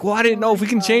it." I was like, "Well, I didn't know if we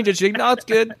can change it." She's like, "No, it's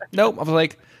good." Nope. I was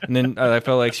like, and then I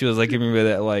felt like she was like giving me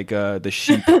that like the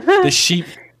sheep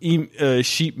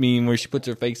meme where she puts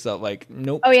her face up like,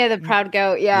 "Nope." Oh yeah, the proud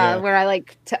goat. Yeah, where I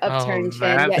like to upturn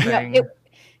chin.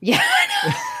 Yeah.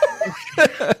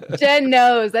 Jen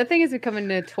knows that thing is becoming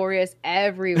notorious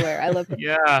everywhere. I love it.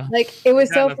 Yeah. Like it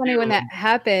was so funny when that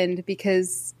happened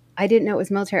because I didn't know it was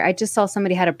military. I just saw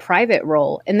somebody had a private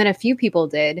role, and then a few people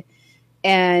did,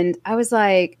 and I was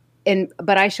like,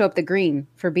 but I show up the green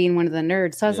for being one of the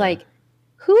nerds. So I was like,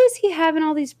 who is he having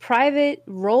all these private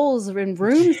roles in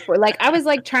rooms for? Like I was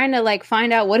like trying to like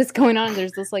find out what is going on.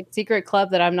 There's this like secret club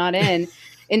that I'm not in.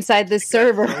 Inside this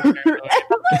server.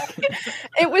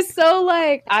 It was so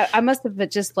like I must have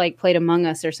just like played Among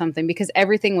Us or something because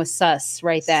everything was sus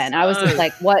right then. I was just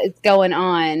like, what is going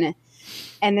on?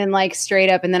 And then like straight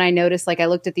up, and then I noticed like I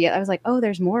looked at I was like, oh,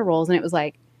 there's more roles, and it was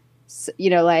like,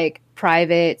 like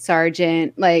private,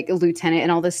 sergeant, like lieutenant,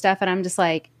 and all this stuff, and I'm just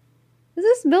like, is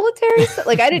this military stuff?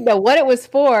 Like I didn't know what it was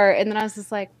for, and then I was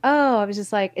just like, I was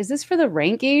just like, is this for the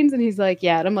rankings? And he's like,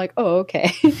 yeah, and I'm like, oh,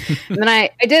 okay. And then I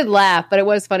did laugh, but it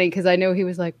was funny because I know he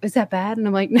was like, is that bad? And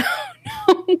I'm like, no,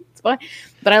 it's fine.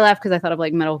 But I laughed because I thought of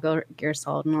like Metal Gear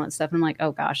Solid and all that stuff. And I'm like,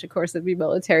 oh gosh, of course it'd be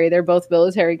military. They're both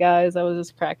military guys. I was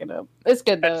just cracking up. It's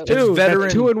good though.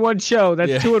 That's 2 in 1 show.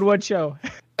 That's 2 in 1 show.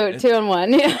 Oh, 2 in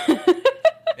 1. Yeah.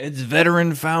 It's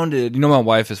veteran founded. You know, my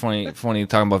wife is funny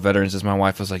talking about veterans. Is my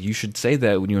wife was like, you should say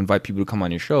that when you invite people to come on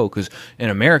your show, because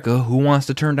in America, who wants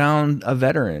to turn down a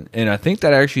veteran? And I think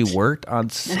that actually worked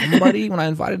on somebody when I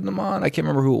invited them on. I can't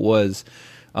remember who it was,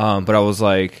 but I was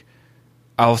like,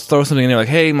 I'll throw something in there like,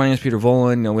 hey, my name is Peter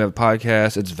Volin. You know, we have a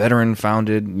podcast. It's veteran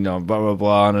founded. You know, blah blah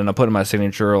blah. And then I put in my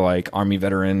signature like Army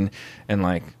veteran, and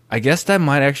like I guess that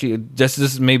might actually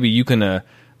just maybe you can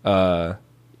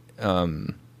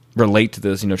relate to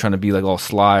this, you know, trying to be like all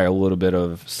sly or a little bit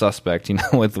of suspect, you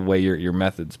know, with the way your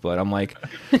methods. But I'm like,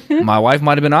 my wife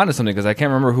might have been onto something because I can't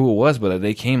remember who it was, but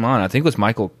they came on. I think it was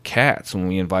Michael Katz when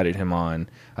we invited him on.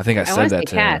 I think I said that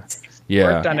to him.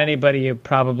 Yeah, worked on anybody, it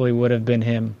probably would have been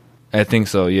him. I think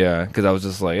so, yeah, because I was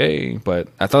just like, hey, but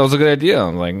I thought it was a good idea.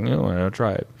 I'm like, I'll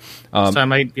try it. So I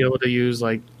might be able to use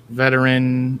like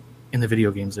veteran in the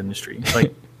video games industry,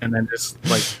 like, and then just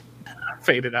like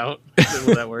fade it out.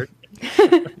 Will that work?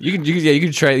 You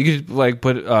could try. You could like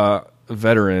put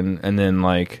veteran and then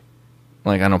like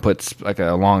I don't know, put like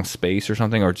a long space or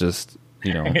something, or just or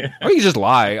you can just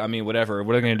lie. I mean, whatever.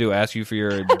 What are they going to do? Ask you for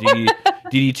your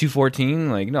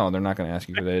DD-214? Like, no, they're not going to ask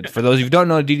you for that. For those of you who don't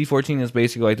know, DD-14 is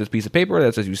basically like this piece of paper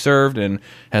that says you served and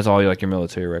has all your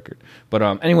military record. But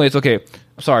anyways, okay.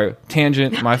 Sorry,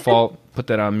 tangent. My fault. Put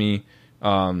that on me.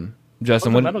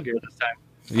 Justin, when Metal Gear this time.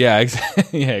 Yeah,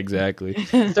 exactly.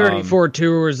 34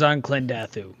 tours on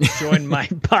Clendathu. Join my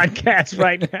podcast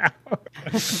right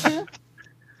now.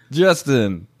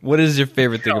 Justin, what is your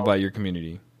favorite thing about your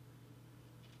community?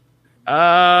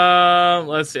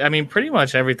 Let's see. I mean, pretty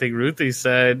much everything Ruthie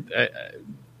said.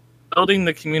 Building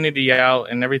the community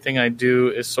out and everything I do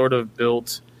is sort of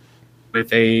built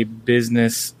with a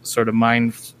business sort of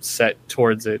mindset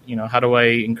towards it. You know, how do I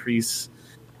increase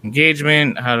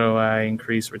engagement? How do I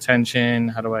increase retention?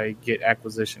 How do I get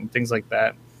acquisition? Things like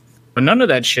that. But none of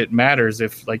that shit matters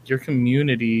if like your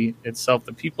community itself,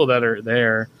 the people that are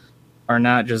there, are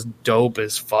not just dope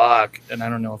as fuck. And I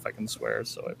don't know if I can swear,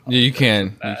 so I yeah, you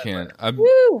can. You can.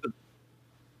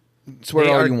 Swear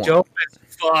they all are you want. dope as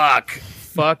fuck.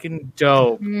 Fucking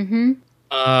dope. Mm-hmm.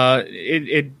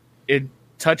 It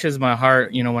touches my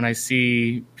heart, when I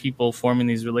see people forming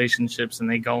these relationships and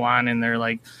they go on and they're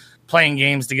like playing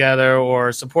games together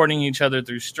or supporting each other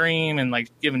through stream and like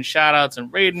giving shout outs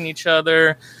and raiding each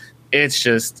other. It's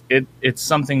just it's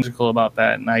something magical about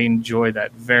that, and I enjoy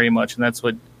that very much, and that's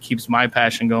what keeps my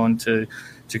passion going to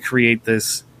create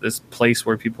this place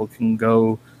where people can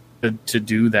go to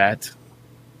do that.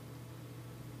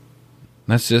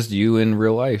 That's just you in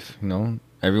real life, Everyone,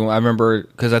 I remember,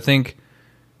 because I think,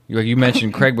 like you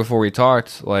mentioned Craig before we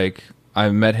talked, like I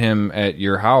met him at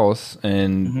your house,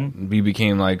 and we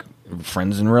became like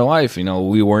friends in real life.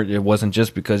 We weren't. It wasn't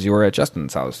just because you were at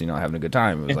Justin's house, having a good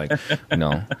time. It was like,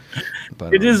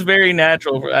 But it is very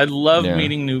natural. I love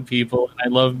meeting new people, and I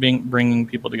love bringing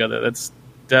people together. That's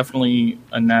definitely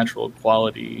a natural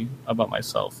quality about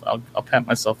myself. I'll pat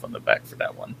myself on the back for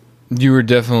that one. You were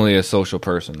definitely a social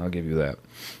person. I'll give you that.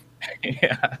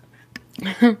 Yeah.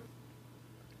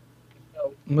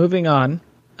 Moving on,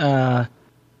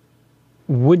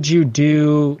 would you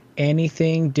do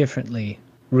anything differently,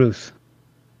 Ruth?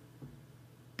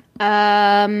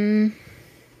 I'm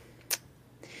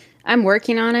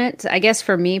working on it. I guess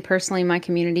for me personally, my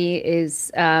community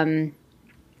is, and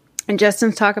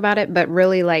Justin's talk about it, but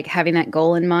really like having that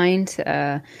goal in mind.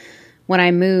 When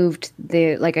I moved,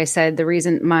 like I said, the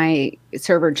reason my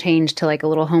server changed to like a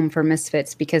little home for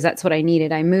misfits, because that's what I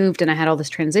needed. I moved and I had all this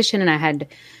transition and I had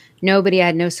nobody. I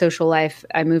had no social life.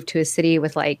 I moved to a city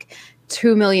with like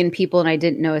 2 million people and I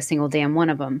didn't know a single damn one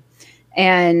of them.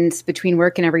 And between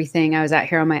work and everything, I was out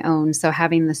here on my own. So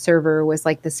having the server was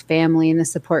like this family and the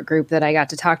support group that I got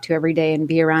to talk to every day and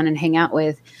be around and hang out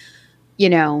with,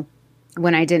 when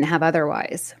I didn't have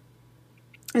otherwise.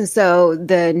 And so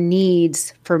the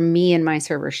needs for me and my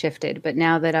server shifted. But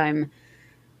now that I'm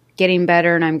getting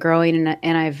better and I'm growing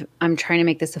and I'm trying to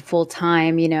make this a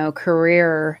full-time,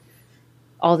 career,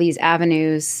 all these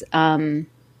avenues, now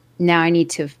I need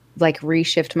to like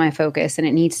reshift my focus, and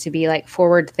it needs to be like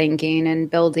forward thinking and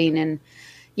building and,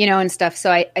 and stuff.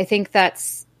 So I think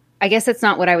I guess it's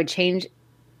not what I would change,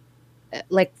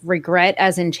 like regret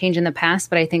as in change in the past,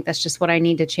 but I think that's just what I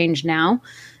need to change now.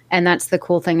 And that's the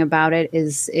cool thing about it,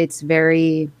 is it's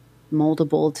very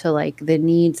moldable to like the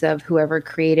needs of whoever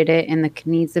created it and the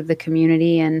needs of the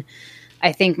community. And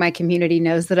I think my community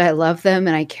knows that I love them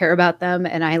and I care about them.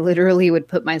 And I literally would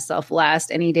put myself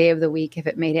last any day of the week if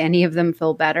it made any of them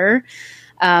feel better.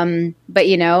 But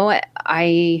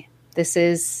this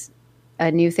is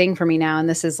a new thing for me now. And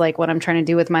this is like what I'm trying to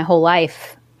do with my whole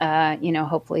life.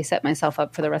 Hopefully set myself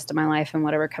up for the rest of my life and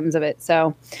whatever comes of it.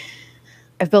 So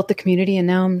I've built the community and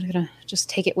now I'm going to just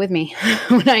take it with me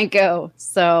when I go.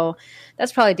 So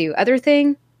that's probably do. Other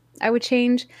thing I would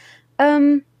change,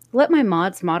 let my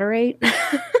mods moderate.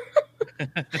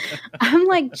 I'm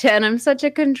like Jen, I'm such a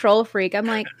control freak. I'm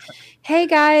like, hey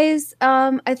guys,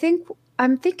 I'm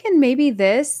thinking maybe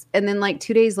this. And then like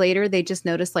 2 days later, they just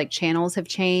notice like channels have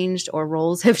changed or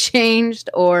roles have changed,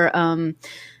 or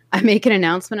I make an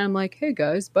announcement. I'm like, hey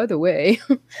guys, by the way,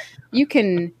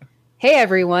 hey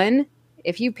everyone,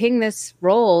 if you ping this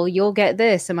role, you'll get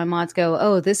this. And my mods go,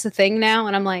 oh, this is a thing now?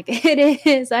 And I'm like, it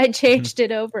is. I changed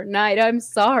it overnight. I'm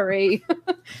sorry.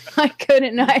 I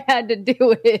couldn't. I had to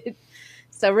do it.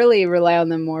 So really rely on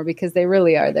them more, because they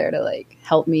really are there to like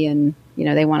help me, and,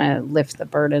 they want to lift the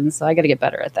burden. So I got to get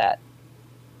better at that.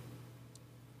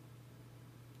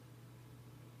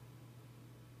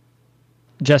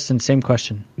 Justin, same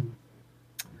question.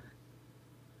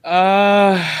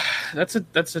 That's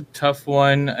a tough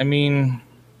one. I mean,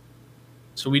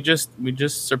 so we just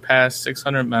surpassed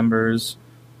 600 members.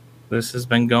 This has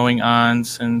been going on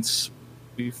since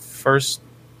the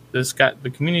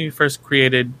community first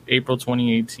created April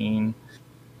 2018,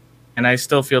 and I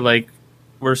still feel like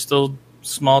we're still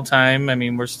small time. I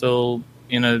mean, we're still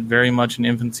in a very much an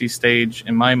infancy stage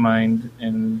in my mind,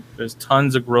 and there's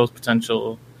tons of growth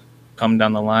potential come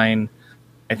down the line.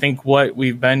 I think what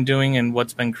we've been doing and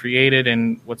what's been created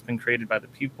and what's been created by the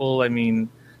people, I mean,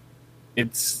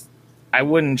 I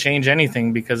wouldn't change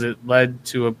anything, because it led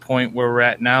to a point where we're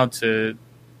at now to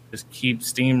just keep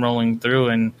steamrolling through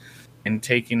and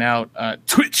taking out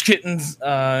Twitch kittens.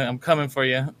 I'm coming for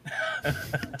you.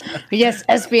 Yes,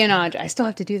 espionage. I still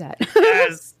have to do that.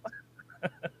 Yes.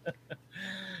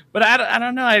 But I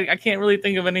don't know. I can't really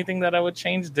think of anything that I would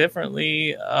change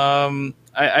differently.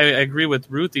 I agree with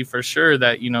Ruthie for sure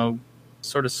that,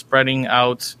 sort of spreading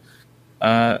out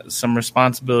some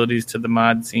responsibilities to the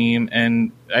mod team.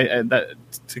 And that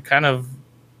to kind of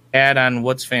add on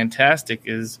what's fantastic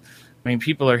is I mean,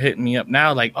 people are hitting me up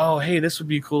now like, oh, hey, this would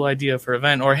be a cool idea for an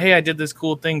event, or hey, I did this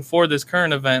cool thing for this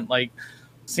current event. Like,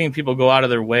 seeing people go out of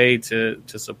their way to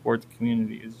support the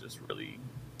community is just really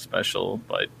special.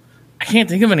 But I can't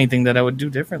think of anything that I would do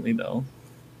differently, though.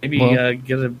 Maybe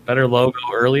get a better logo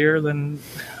earlier than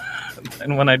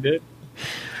when I did.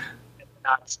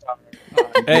 Not start.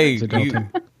 Hey,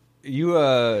 you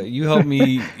helped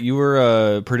me. You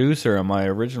were a producer on my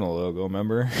original logo.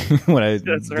 Remember when I did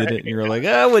it? And you were like,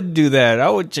 I wouldn't do that. I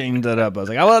would change that up. I was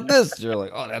like, how about this? You're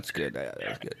like, oh, that's good. Yeah,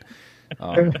 that's good.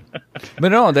 But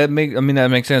no, that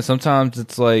makes sense. Sometimes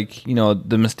it's like, you know,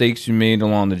 the mistakes you made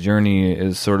along the journey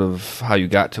is sort of how you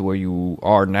got to where you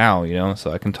are now. You know,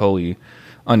 so I can totally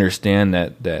understand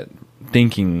that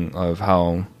thinking of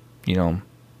how, you know,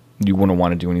 you wouldn't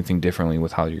want to do anything differently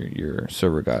with how your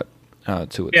server got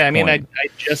to it. Yeah, I mean, I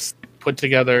just put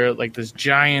together like this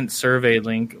giant survey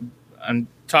link and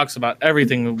talks about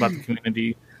everything about the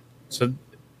community. So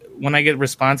when I get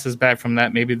responses back from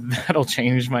that, maybe that'll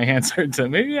change my answer to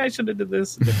maybe I should have did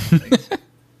this.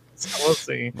 So we'll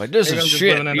see. Like, this is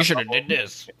shit. You should have did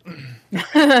this.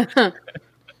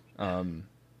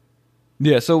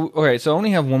 Yeah. So okay. So I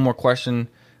only have one more question,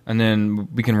 and then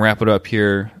we can wrap it up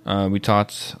here. We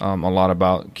talked a lot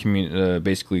about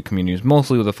basically communities,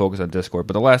 mostly with a focus on Discord.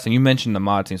 But the last thing you mentioned, the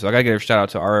mod team. So I gotta give a shout out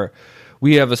to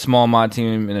we have a small mod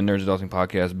team in the Nerds Adulting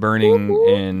podcast,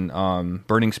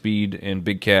 Burning Speed and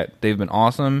Big Cat. They've been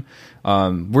awesome.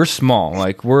 We're small,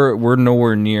 like we're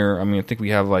nowhere near. I mean, I think we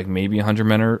have like maybe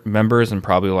 100 members, and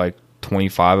probably like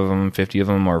 25 of them, 50 of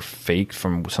them are fake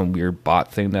from some weird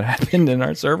bot thing that happened in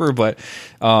our server. But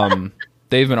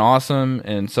they've been awesome,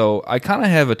 and so I kind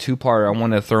of have a two-part I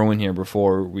want to throw in here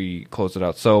before we close it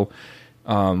out. So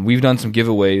we've done some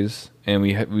giveaways, and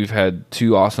we've had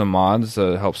two awesome mods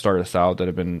to help start us out that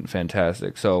have been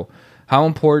fantastic. So how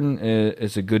important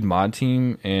is a good mod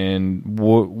team, and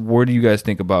what do you guys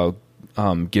think about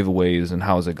giveaways, and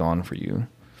how has it gone for you?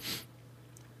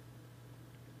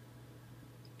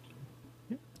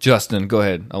 Justin, go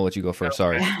ahead. I'll let you go first.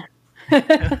 Sorry.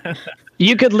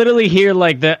 You could literally hear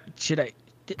like the should I?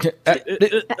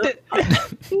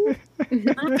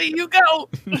 Ruthie, you go.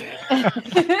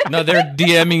 No, they're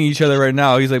DMing each other right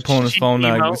now. He's like pulling his phone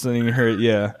out, listening to her.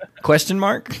 Yeah. Question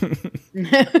mark? So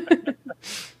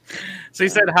you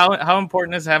said how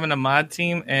important is having a mod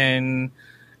team and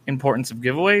importance of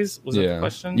giveaways? Was that the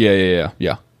question? Yeah.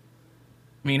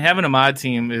 I mean, having a mod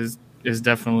team is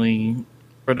definitely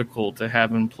critical to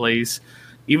have in place,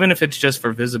 even if it's just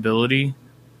for visibility.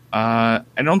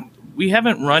 We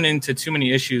haven't run into too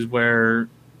many issues where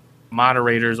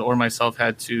moderators or myself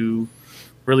had to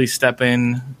really step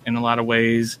in a lot of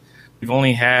ways. We've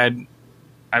only had,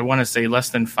 I want to say, less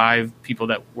than 5 people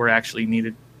that were actually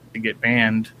needed to get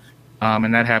banned,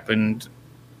 and that happened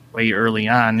way early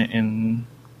on in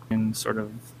sort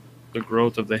of the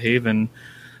growth of the Haven.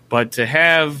 But to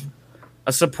have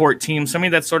a support team,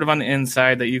 somebody that's sort of on the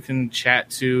inside that you can chat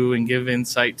to and give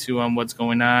insight to on what's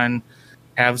going on,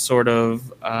 have sort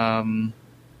of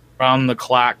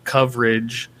round-the-clock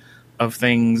coverage of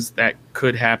things that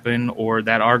could happen or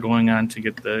that are going on to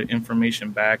get the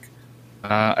information back.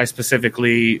 I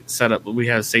specifically set up, we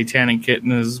have Satanic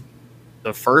Kitten is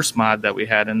the first mod that we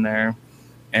had in there,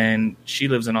 and she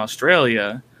lives in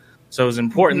Australia. So it was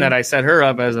important that I set her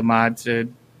up as a mod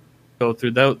to go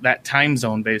through that time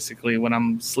zone, basically, when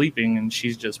I'm sleeping and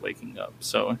she's just waking up.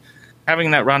 So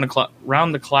having that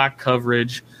round-the-clock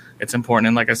coverage, it's important.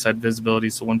 And like I said,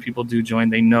 visibility. So when people do join,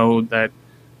 they know that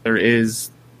there is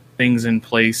things in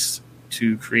place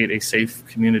to create a safe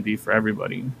community for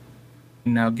everybody.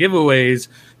 Now, giveaways,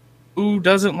 who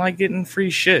doesn't like getting free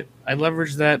shit? I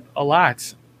leverage that a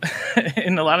lot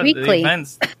in a lot of the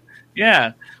events.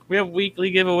 Yeah, we have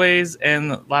weekly giveaways,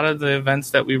 and a lot of the events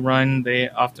that we run, they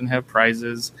often have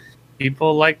prizes.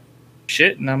 People like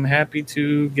shit, and I'm happy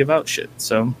to give out shit.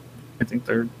 So I think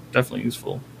they're definitely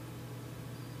useful.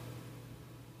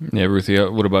 Yeah, Ruthie,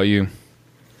 what about you?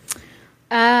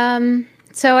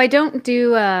 So I don't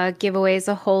do giveaways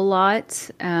a whole lot,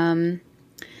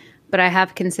 but I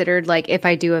have considered, like, if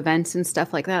I do events and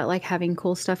stuff like that, like having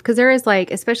cool stuff. Because there is,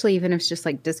 like, especially even if it's just,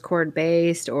 like,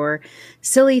 Discord-based or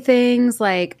silly things,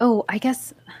 like, oh, I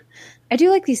guess I do,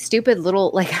 like, these stupid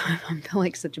little, like, I feel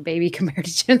like such a baby compared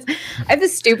to Jen's. I have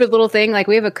this stupid little thing, like,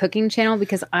 we have a cooking channel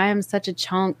because I am such a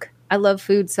chunk. I love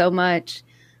food so much.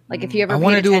 Like, if you ever I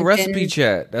want to do a recipe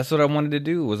chat. That's what I wanted to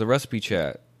do, was a recipe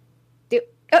chat. Do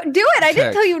it. I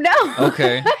didn't tell you no.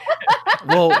 Okay.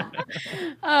 Well,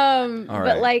 all right.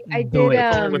 But like I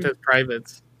did with his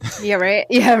privates. Yeah, right.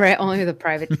 Yeah, right. Only the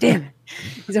private. Damn it.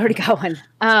 He's already got one.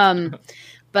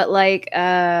 But like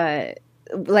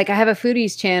like I have a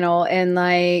foodies channel, and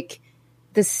like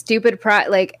the stupid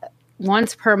like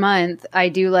once per month I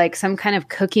do like some kind of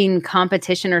cooking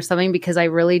competition or something because I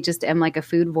really just am like a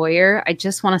food voyeur. I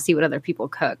just want to see what other people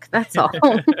cook. That's all.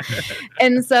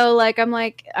 And so like I'm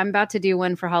about to do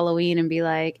one for Halloween and be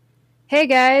like, hey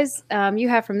guys, you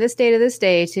have from this day to this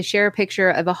day to share a picture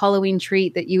of a Halloween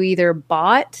treat that you either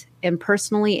bought and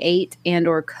personally ate and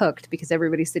or cooked, because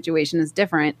everybody's situation is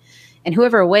different. And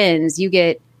whoever wins, you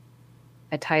get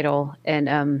a title,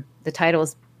 and the title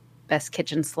is Best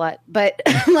Kitchen Slut. But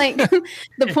like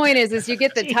the point is you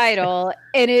get the title,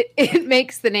 and it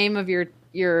makes the name of your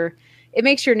it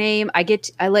makes your name.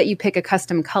 I let you pick a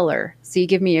custom color. So you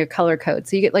give me a color code.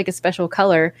 So you get like a special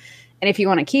color. And if you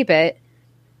want to keep it,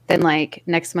 then like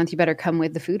next month you better come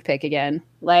with the food pick again.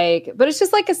 Like, but it's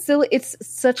just like it's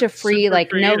such a free, super like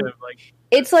creative. no, Like,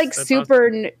 it's like that's super,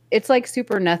 awesome. it's like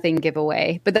super nothing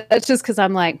giveaway. But that's just because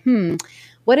I'm like,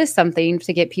 what is something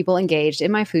to get people engaged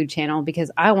in my food channel? Because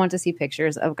I want to see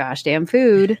pictures of gosh damn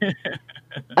food. You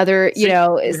had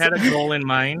a goal in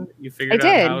mind. You figured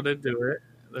out how to do it.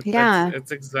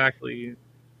 It's exactly.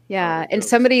 Yeah. And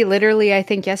somebody literally, I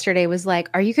think yesterday was like,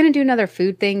 are you going to do another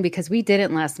food thing? Because we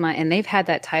didn't last month and they've had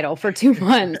that title for 2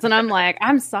 months. And I'm like,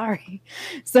 I'm sorry.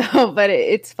 So, but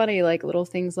it's funny, like little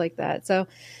things like that. So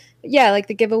yeah, like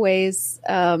the giveaways,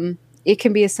 it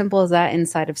can be as simple as that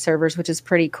inside of servers, which is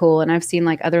pretty cool. And I've seen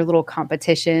like other little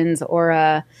competitions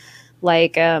or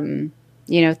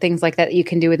things like that you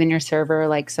can do within your server.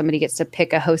 Like somebody gets to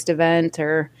pick a host event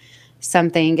or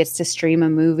something, gets to stream a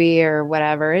movie or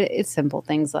whatever. It's simple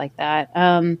things like that.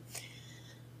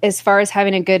 As far as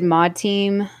having a good mod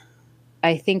team,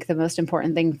 I think the most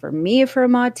important thing for me for a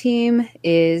mod team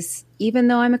is, even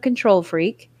though I'm a control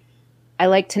freak, I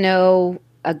like to know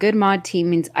a good mod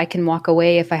team means I can walk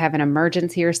away if I have an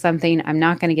emergency or something. I'm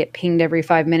not going to get pinged every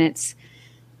 5 minutes.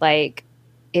 Like,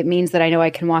 it means that I know I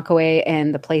can walk away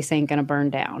and the place ain't going to burn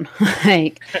down.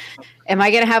 Like, am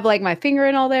I going to have like my finger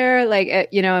in all there? Like,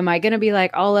 am I going to be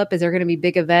like all up? Is there going to be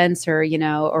big events or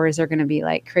is there going to be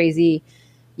like crazy,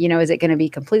 is it going to be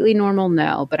completely normal?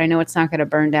 No, but I know it's not going to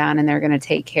burn down, and they're going to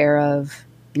take care of,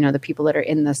 the people that are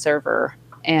in the server,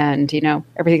 and,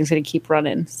 everything's going to keep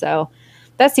running. So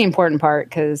that's the important part,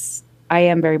 because I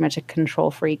am very much a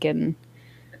control freak, and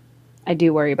I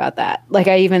do worry about that. Like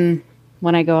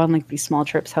when I go on like these small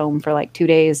trips home for like 2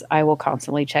 days, I will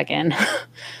constantly check in.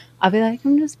 I'll be like,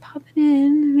 I'm just popping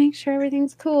in to make sure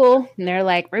everything's cool. And they're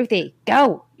like, Ruthie,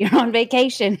 go. You're on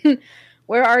vacation.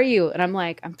 Where are you? And I'm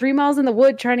like, I'm 3 miles in the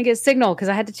wood trying to get signal because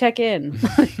I had to check in.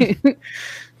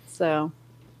 So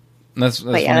that's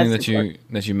funny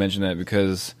that you mentioned that,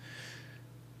 because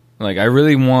like I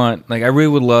really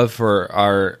would love for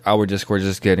our Discord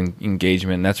just getting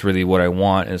engagement. And that's really what I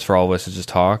want, is for all of us to just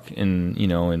talk and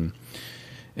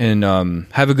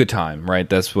have a good time, right?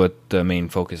 That's what the main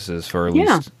focus is for, at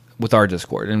least with our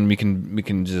Discord, and we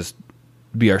can just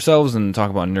be ourselves and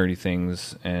talk about nerdy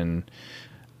things. And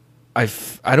I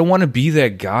don't want to be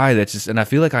that guy that's just, and I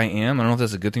feel like I am. I don't know if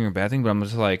that's a good thing or a bad thing, but I'm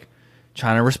just like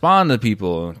trying to respond to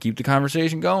people, keep the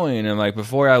conversation going. And like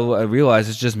before I realize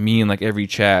it's just me in like every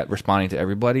chat responding to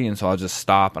everybody, and so I'll just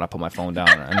stop and I put my phone down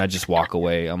and I just walk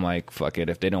away. I'm like, fuck it,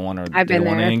 if they don't want to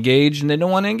engage, and they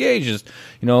don't want to engage, just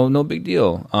no big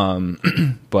deal.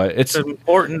 But it's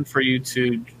important for you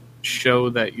to show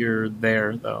that you're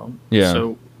there, though. Yeah.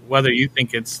 So whether you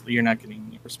think you're not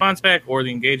getting a response back or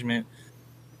the engagement,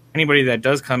 anybody that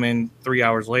does come in 3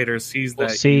 hours later sees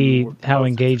that. See how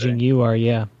engaging you are.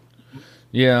 Yeah.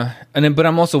 Yeah, but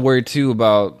I'm also worried too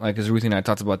about, like, as Ruthie and I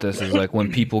talked about this, is like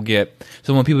when people get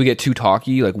too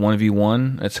talky, like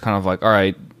 1v1, it's kind of like, all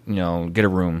right, get a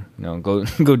room, go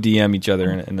DM each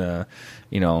other, and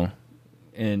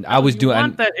I was doing. You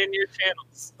want that in your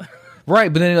channels,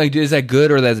 right? But then, like, is that good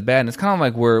or that's bad? And it's kind of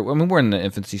like we're in the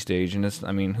infancy stage, and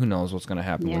who knows what's going to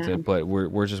happen with it? But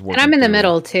we're just working. And I'm in the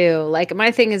middle too. Like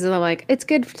my thing is, I'm like, it's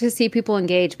good to see people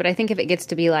engage, but I think if it gets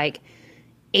to be like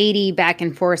 80 back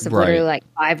and forth of literally like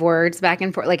 5 words back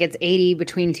and forth, like it's 80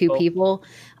 between 2 people,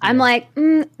 I'm like,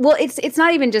 well, it's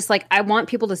not even just like I want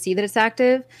people to see that it's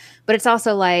active, but it's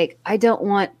also like I don't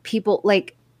want people,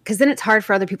 like, because then it's hard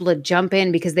for other people to jump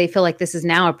in because they feel like this is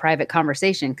now a private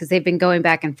conversation because they've been going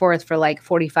back and forth for like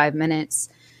 45 minutes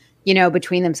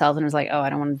between themselves, and was like, oh, I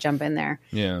don't want to jump in there.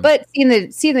 Yeah. But seeing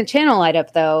the channel light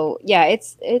up though, yeah,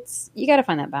 it's you got to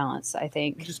find that balance. I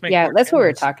think. Just make Yeah, more that's what we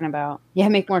were channels. talking about. Yeah,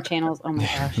 make more channels. Oh my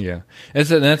gosh. Yeah,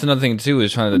 that's another thing too,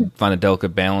 is trying to find a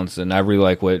delicate balance. And I really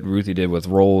like what Ruthie did with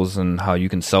roles and how you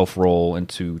can self-roll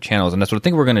into channels. And that's what I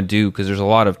think we're going to do, because there's a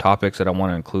lot of topics that I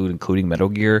want to include, including Metal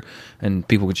Gear, and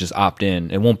people could just opt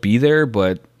in. It won't be there,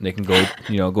 but they can go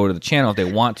go to the channel if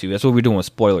they want to. That's what we're doing with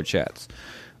spoiler chats.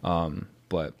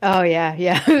 But Oh yeah.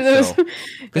 because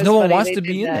That's no one funny wants they to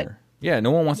be did in that. there. Yeah,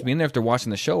 no one wants to be in there if they're watching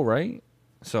the show, right?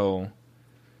 So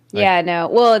Yeah, no.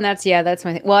 Well, and that's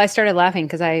my thing. Well, I started laughing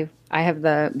because I have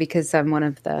because I'm one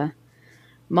of the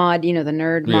mod, the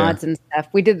nerd Yeah. mods and stuff.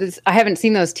 We did this. I haven't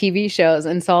seen those TV shows,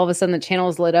 and so all of a sudden the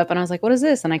channels lit up, and I was like, "What is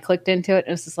this?" And I clicked into it, and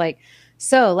it was just like,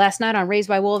 "So last night on Raised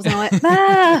by Wolves," and I went,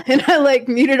 "Ah!" And I like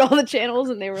muted all the channels,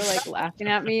 and they were like laughing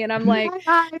at me, and I'm like,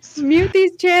 "Mute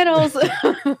these channels."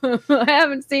 I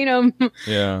haven't seen them,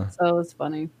 yeah. so it was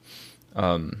funny.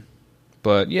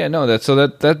 But yeah, no,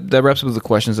 that wraps up the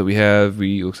questions that we have.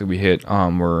 Looks like we hit.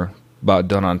 We're about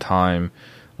done on time.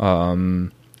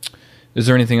 Is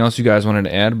there anything else you guys wanted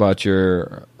to add about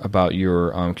your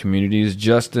communities?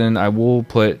 Justin, I will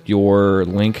put your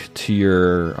link to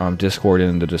your Discord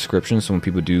in the description, so when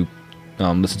people do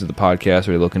listen to the podcast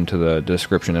or they look into the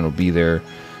description, it'll be there.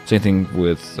 Same thing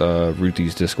with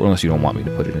Ruthie's Discord, unless you don't want me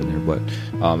to put it in there. But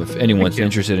if anyone's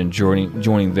interested in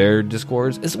joining their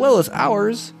Discords as well as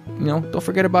ours, don't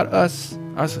forget about us.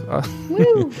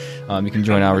 You can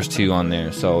join ours too on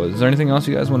there. So, is there anything else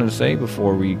you guys wanted to say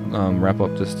before we wrap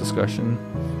up this discussion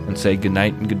and say good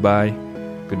night and goodbye,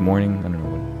 good morning? I don't know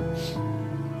what.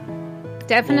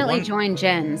 Definitely join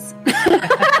Jen's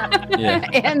Yeah.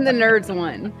 and the nerds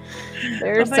one.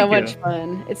 They're so thank you. much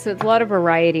fun. It's a lot of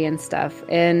variety and stuff.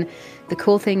 And the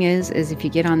cool thing is if you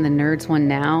get on the nerds one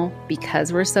now,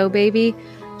 because we're so baby,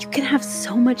 you can have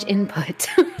so much input.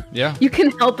 Yeah. You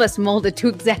can help us mold it to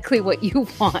exactly what you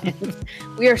want.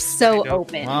 We are so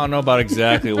open. I don't know about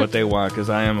exactly what they want, because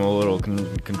I am a little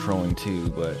controlling too.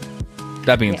 But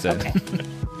that being said, Okay.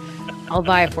 I'll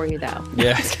buy it for you though.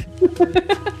 yeah.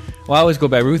 Well, I always go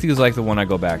back. Ruthie is like the one I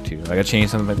go back to. Like I change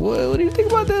something, like, what do you think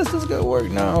about this? This is gonna work?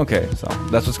 No, okay. So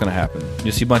that's what's gonna happen.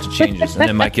 You'll see a bunch of changes, and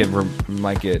it might get vetoed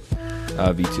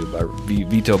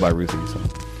by Ruthie. So,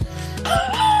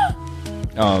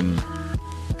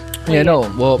 yeah, no.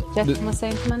 Well, Justin was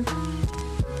saying something.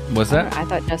 what's that?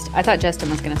 I thought Justin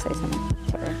was going to say something.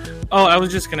 Sorry. Oh, I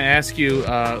was just going to ask you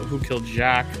who killed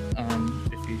Jack.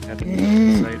 If you had any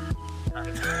insight.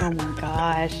 Oh my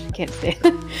gosh, can't stand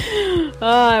it.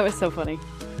 Oh, it was so funny.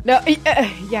 No,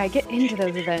 yeah, I get into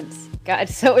those events. Got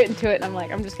so into it, and I'm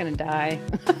like, I'm just gonna die.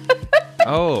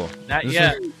 Oh, Not this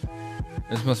yet.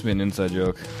 This must be an inside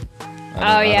joke.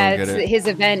 Oh yeah, I don't get it. his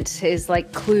event is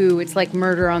like Clue. It's like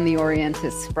Murder on the Orient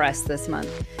Express this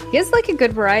month. He has like a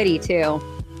good variety too.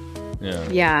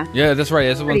 Yeah. Yeah, that's right.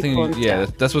 That's the one Pretty thing. cool Yeah,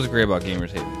 stuff. that's what's great about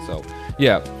Gamers Haven. So,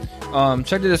 yeah.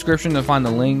 Check the description to find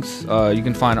the links. You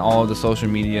can find all of the social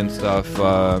media and stuff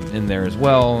in there as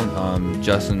well.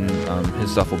 Justin, his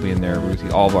stuff will be in there. Ruthie,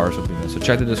 all of ours will be in there. So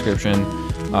check the description.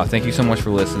 Thank you so much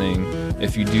for listening.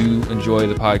 If you do enjoy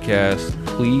the podcast,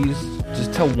 please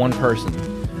just tell one person.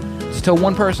 Just tell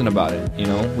one person about it.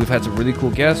 We've had some really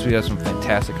cool guests. We had some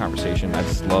fantastic conversation. I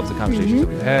just love the conversations that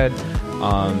we've had.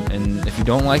 And if you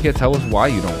don't like it, tell us why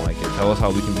you don't like it. Tell us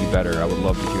how we can be better. I would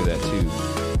love to hear that too.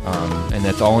 And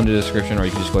that's all in the description, or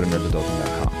you can just go to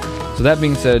nerdsadulting.com. So that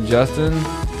being said, Justin,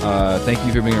 thank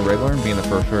you for being a regular and being the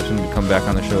first person to come back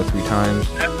on the show 3 times.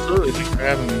 Absolutely. Thanks for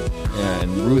having me.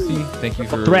 And Ruthie, thank you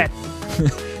for Threat.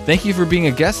 thank you for being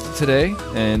a guest today,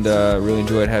 and really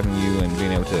enjoyed having you and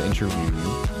being able to interview you.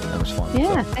 That was fun.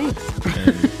 Yeah, So, thanks.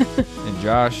 and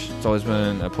Josh, it's always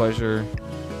been a pleasure.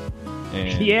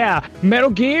 And Yeah, Metal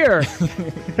Gear.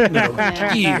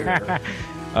 yeah.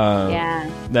 Yeah.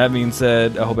 That being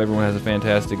said, I hope everyone has a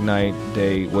fantastic night,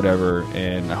 day, whatever,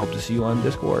 and I hope to see you on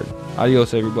Discord.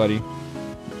 Adios, everybody.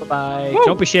 Bye.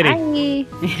 Don't be shitty.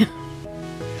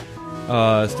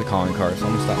 Bye. It's the calling card, so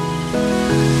I'm gonna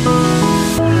stop.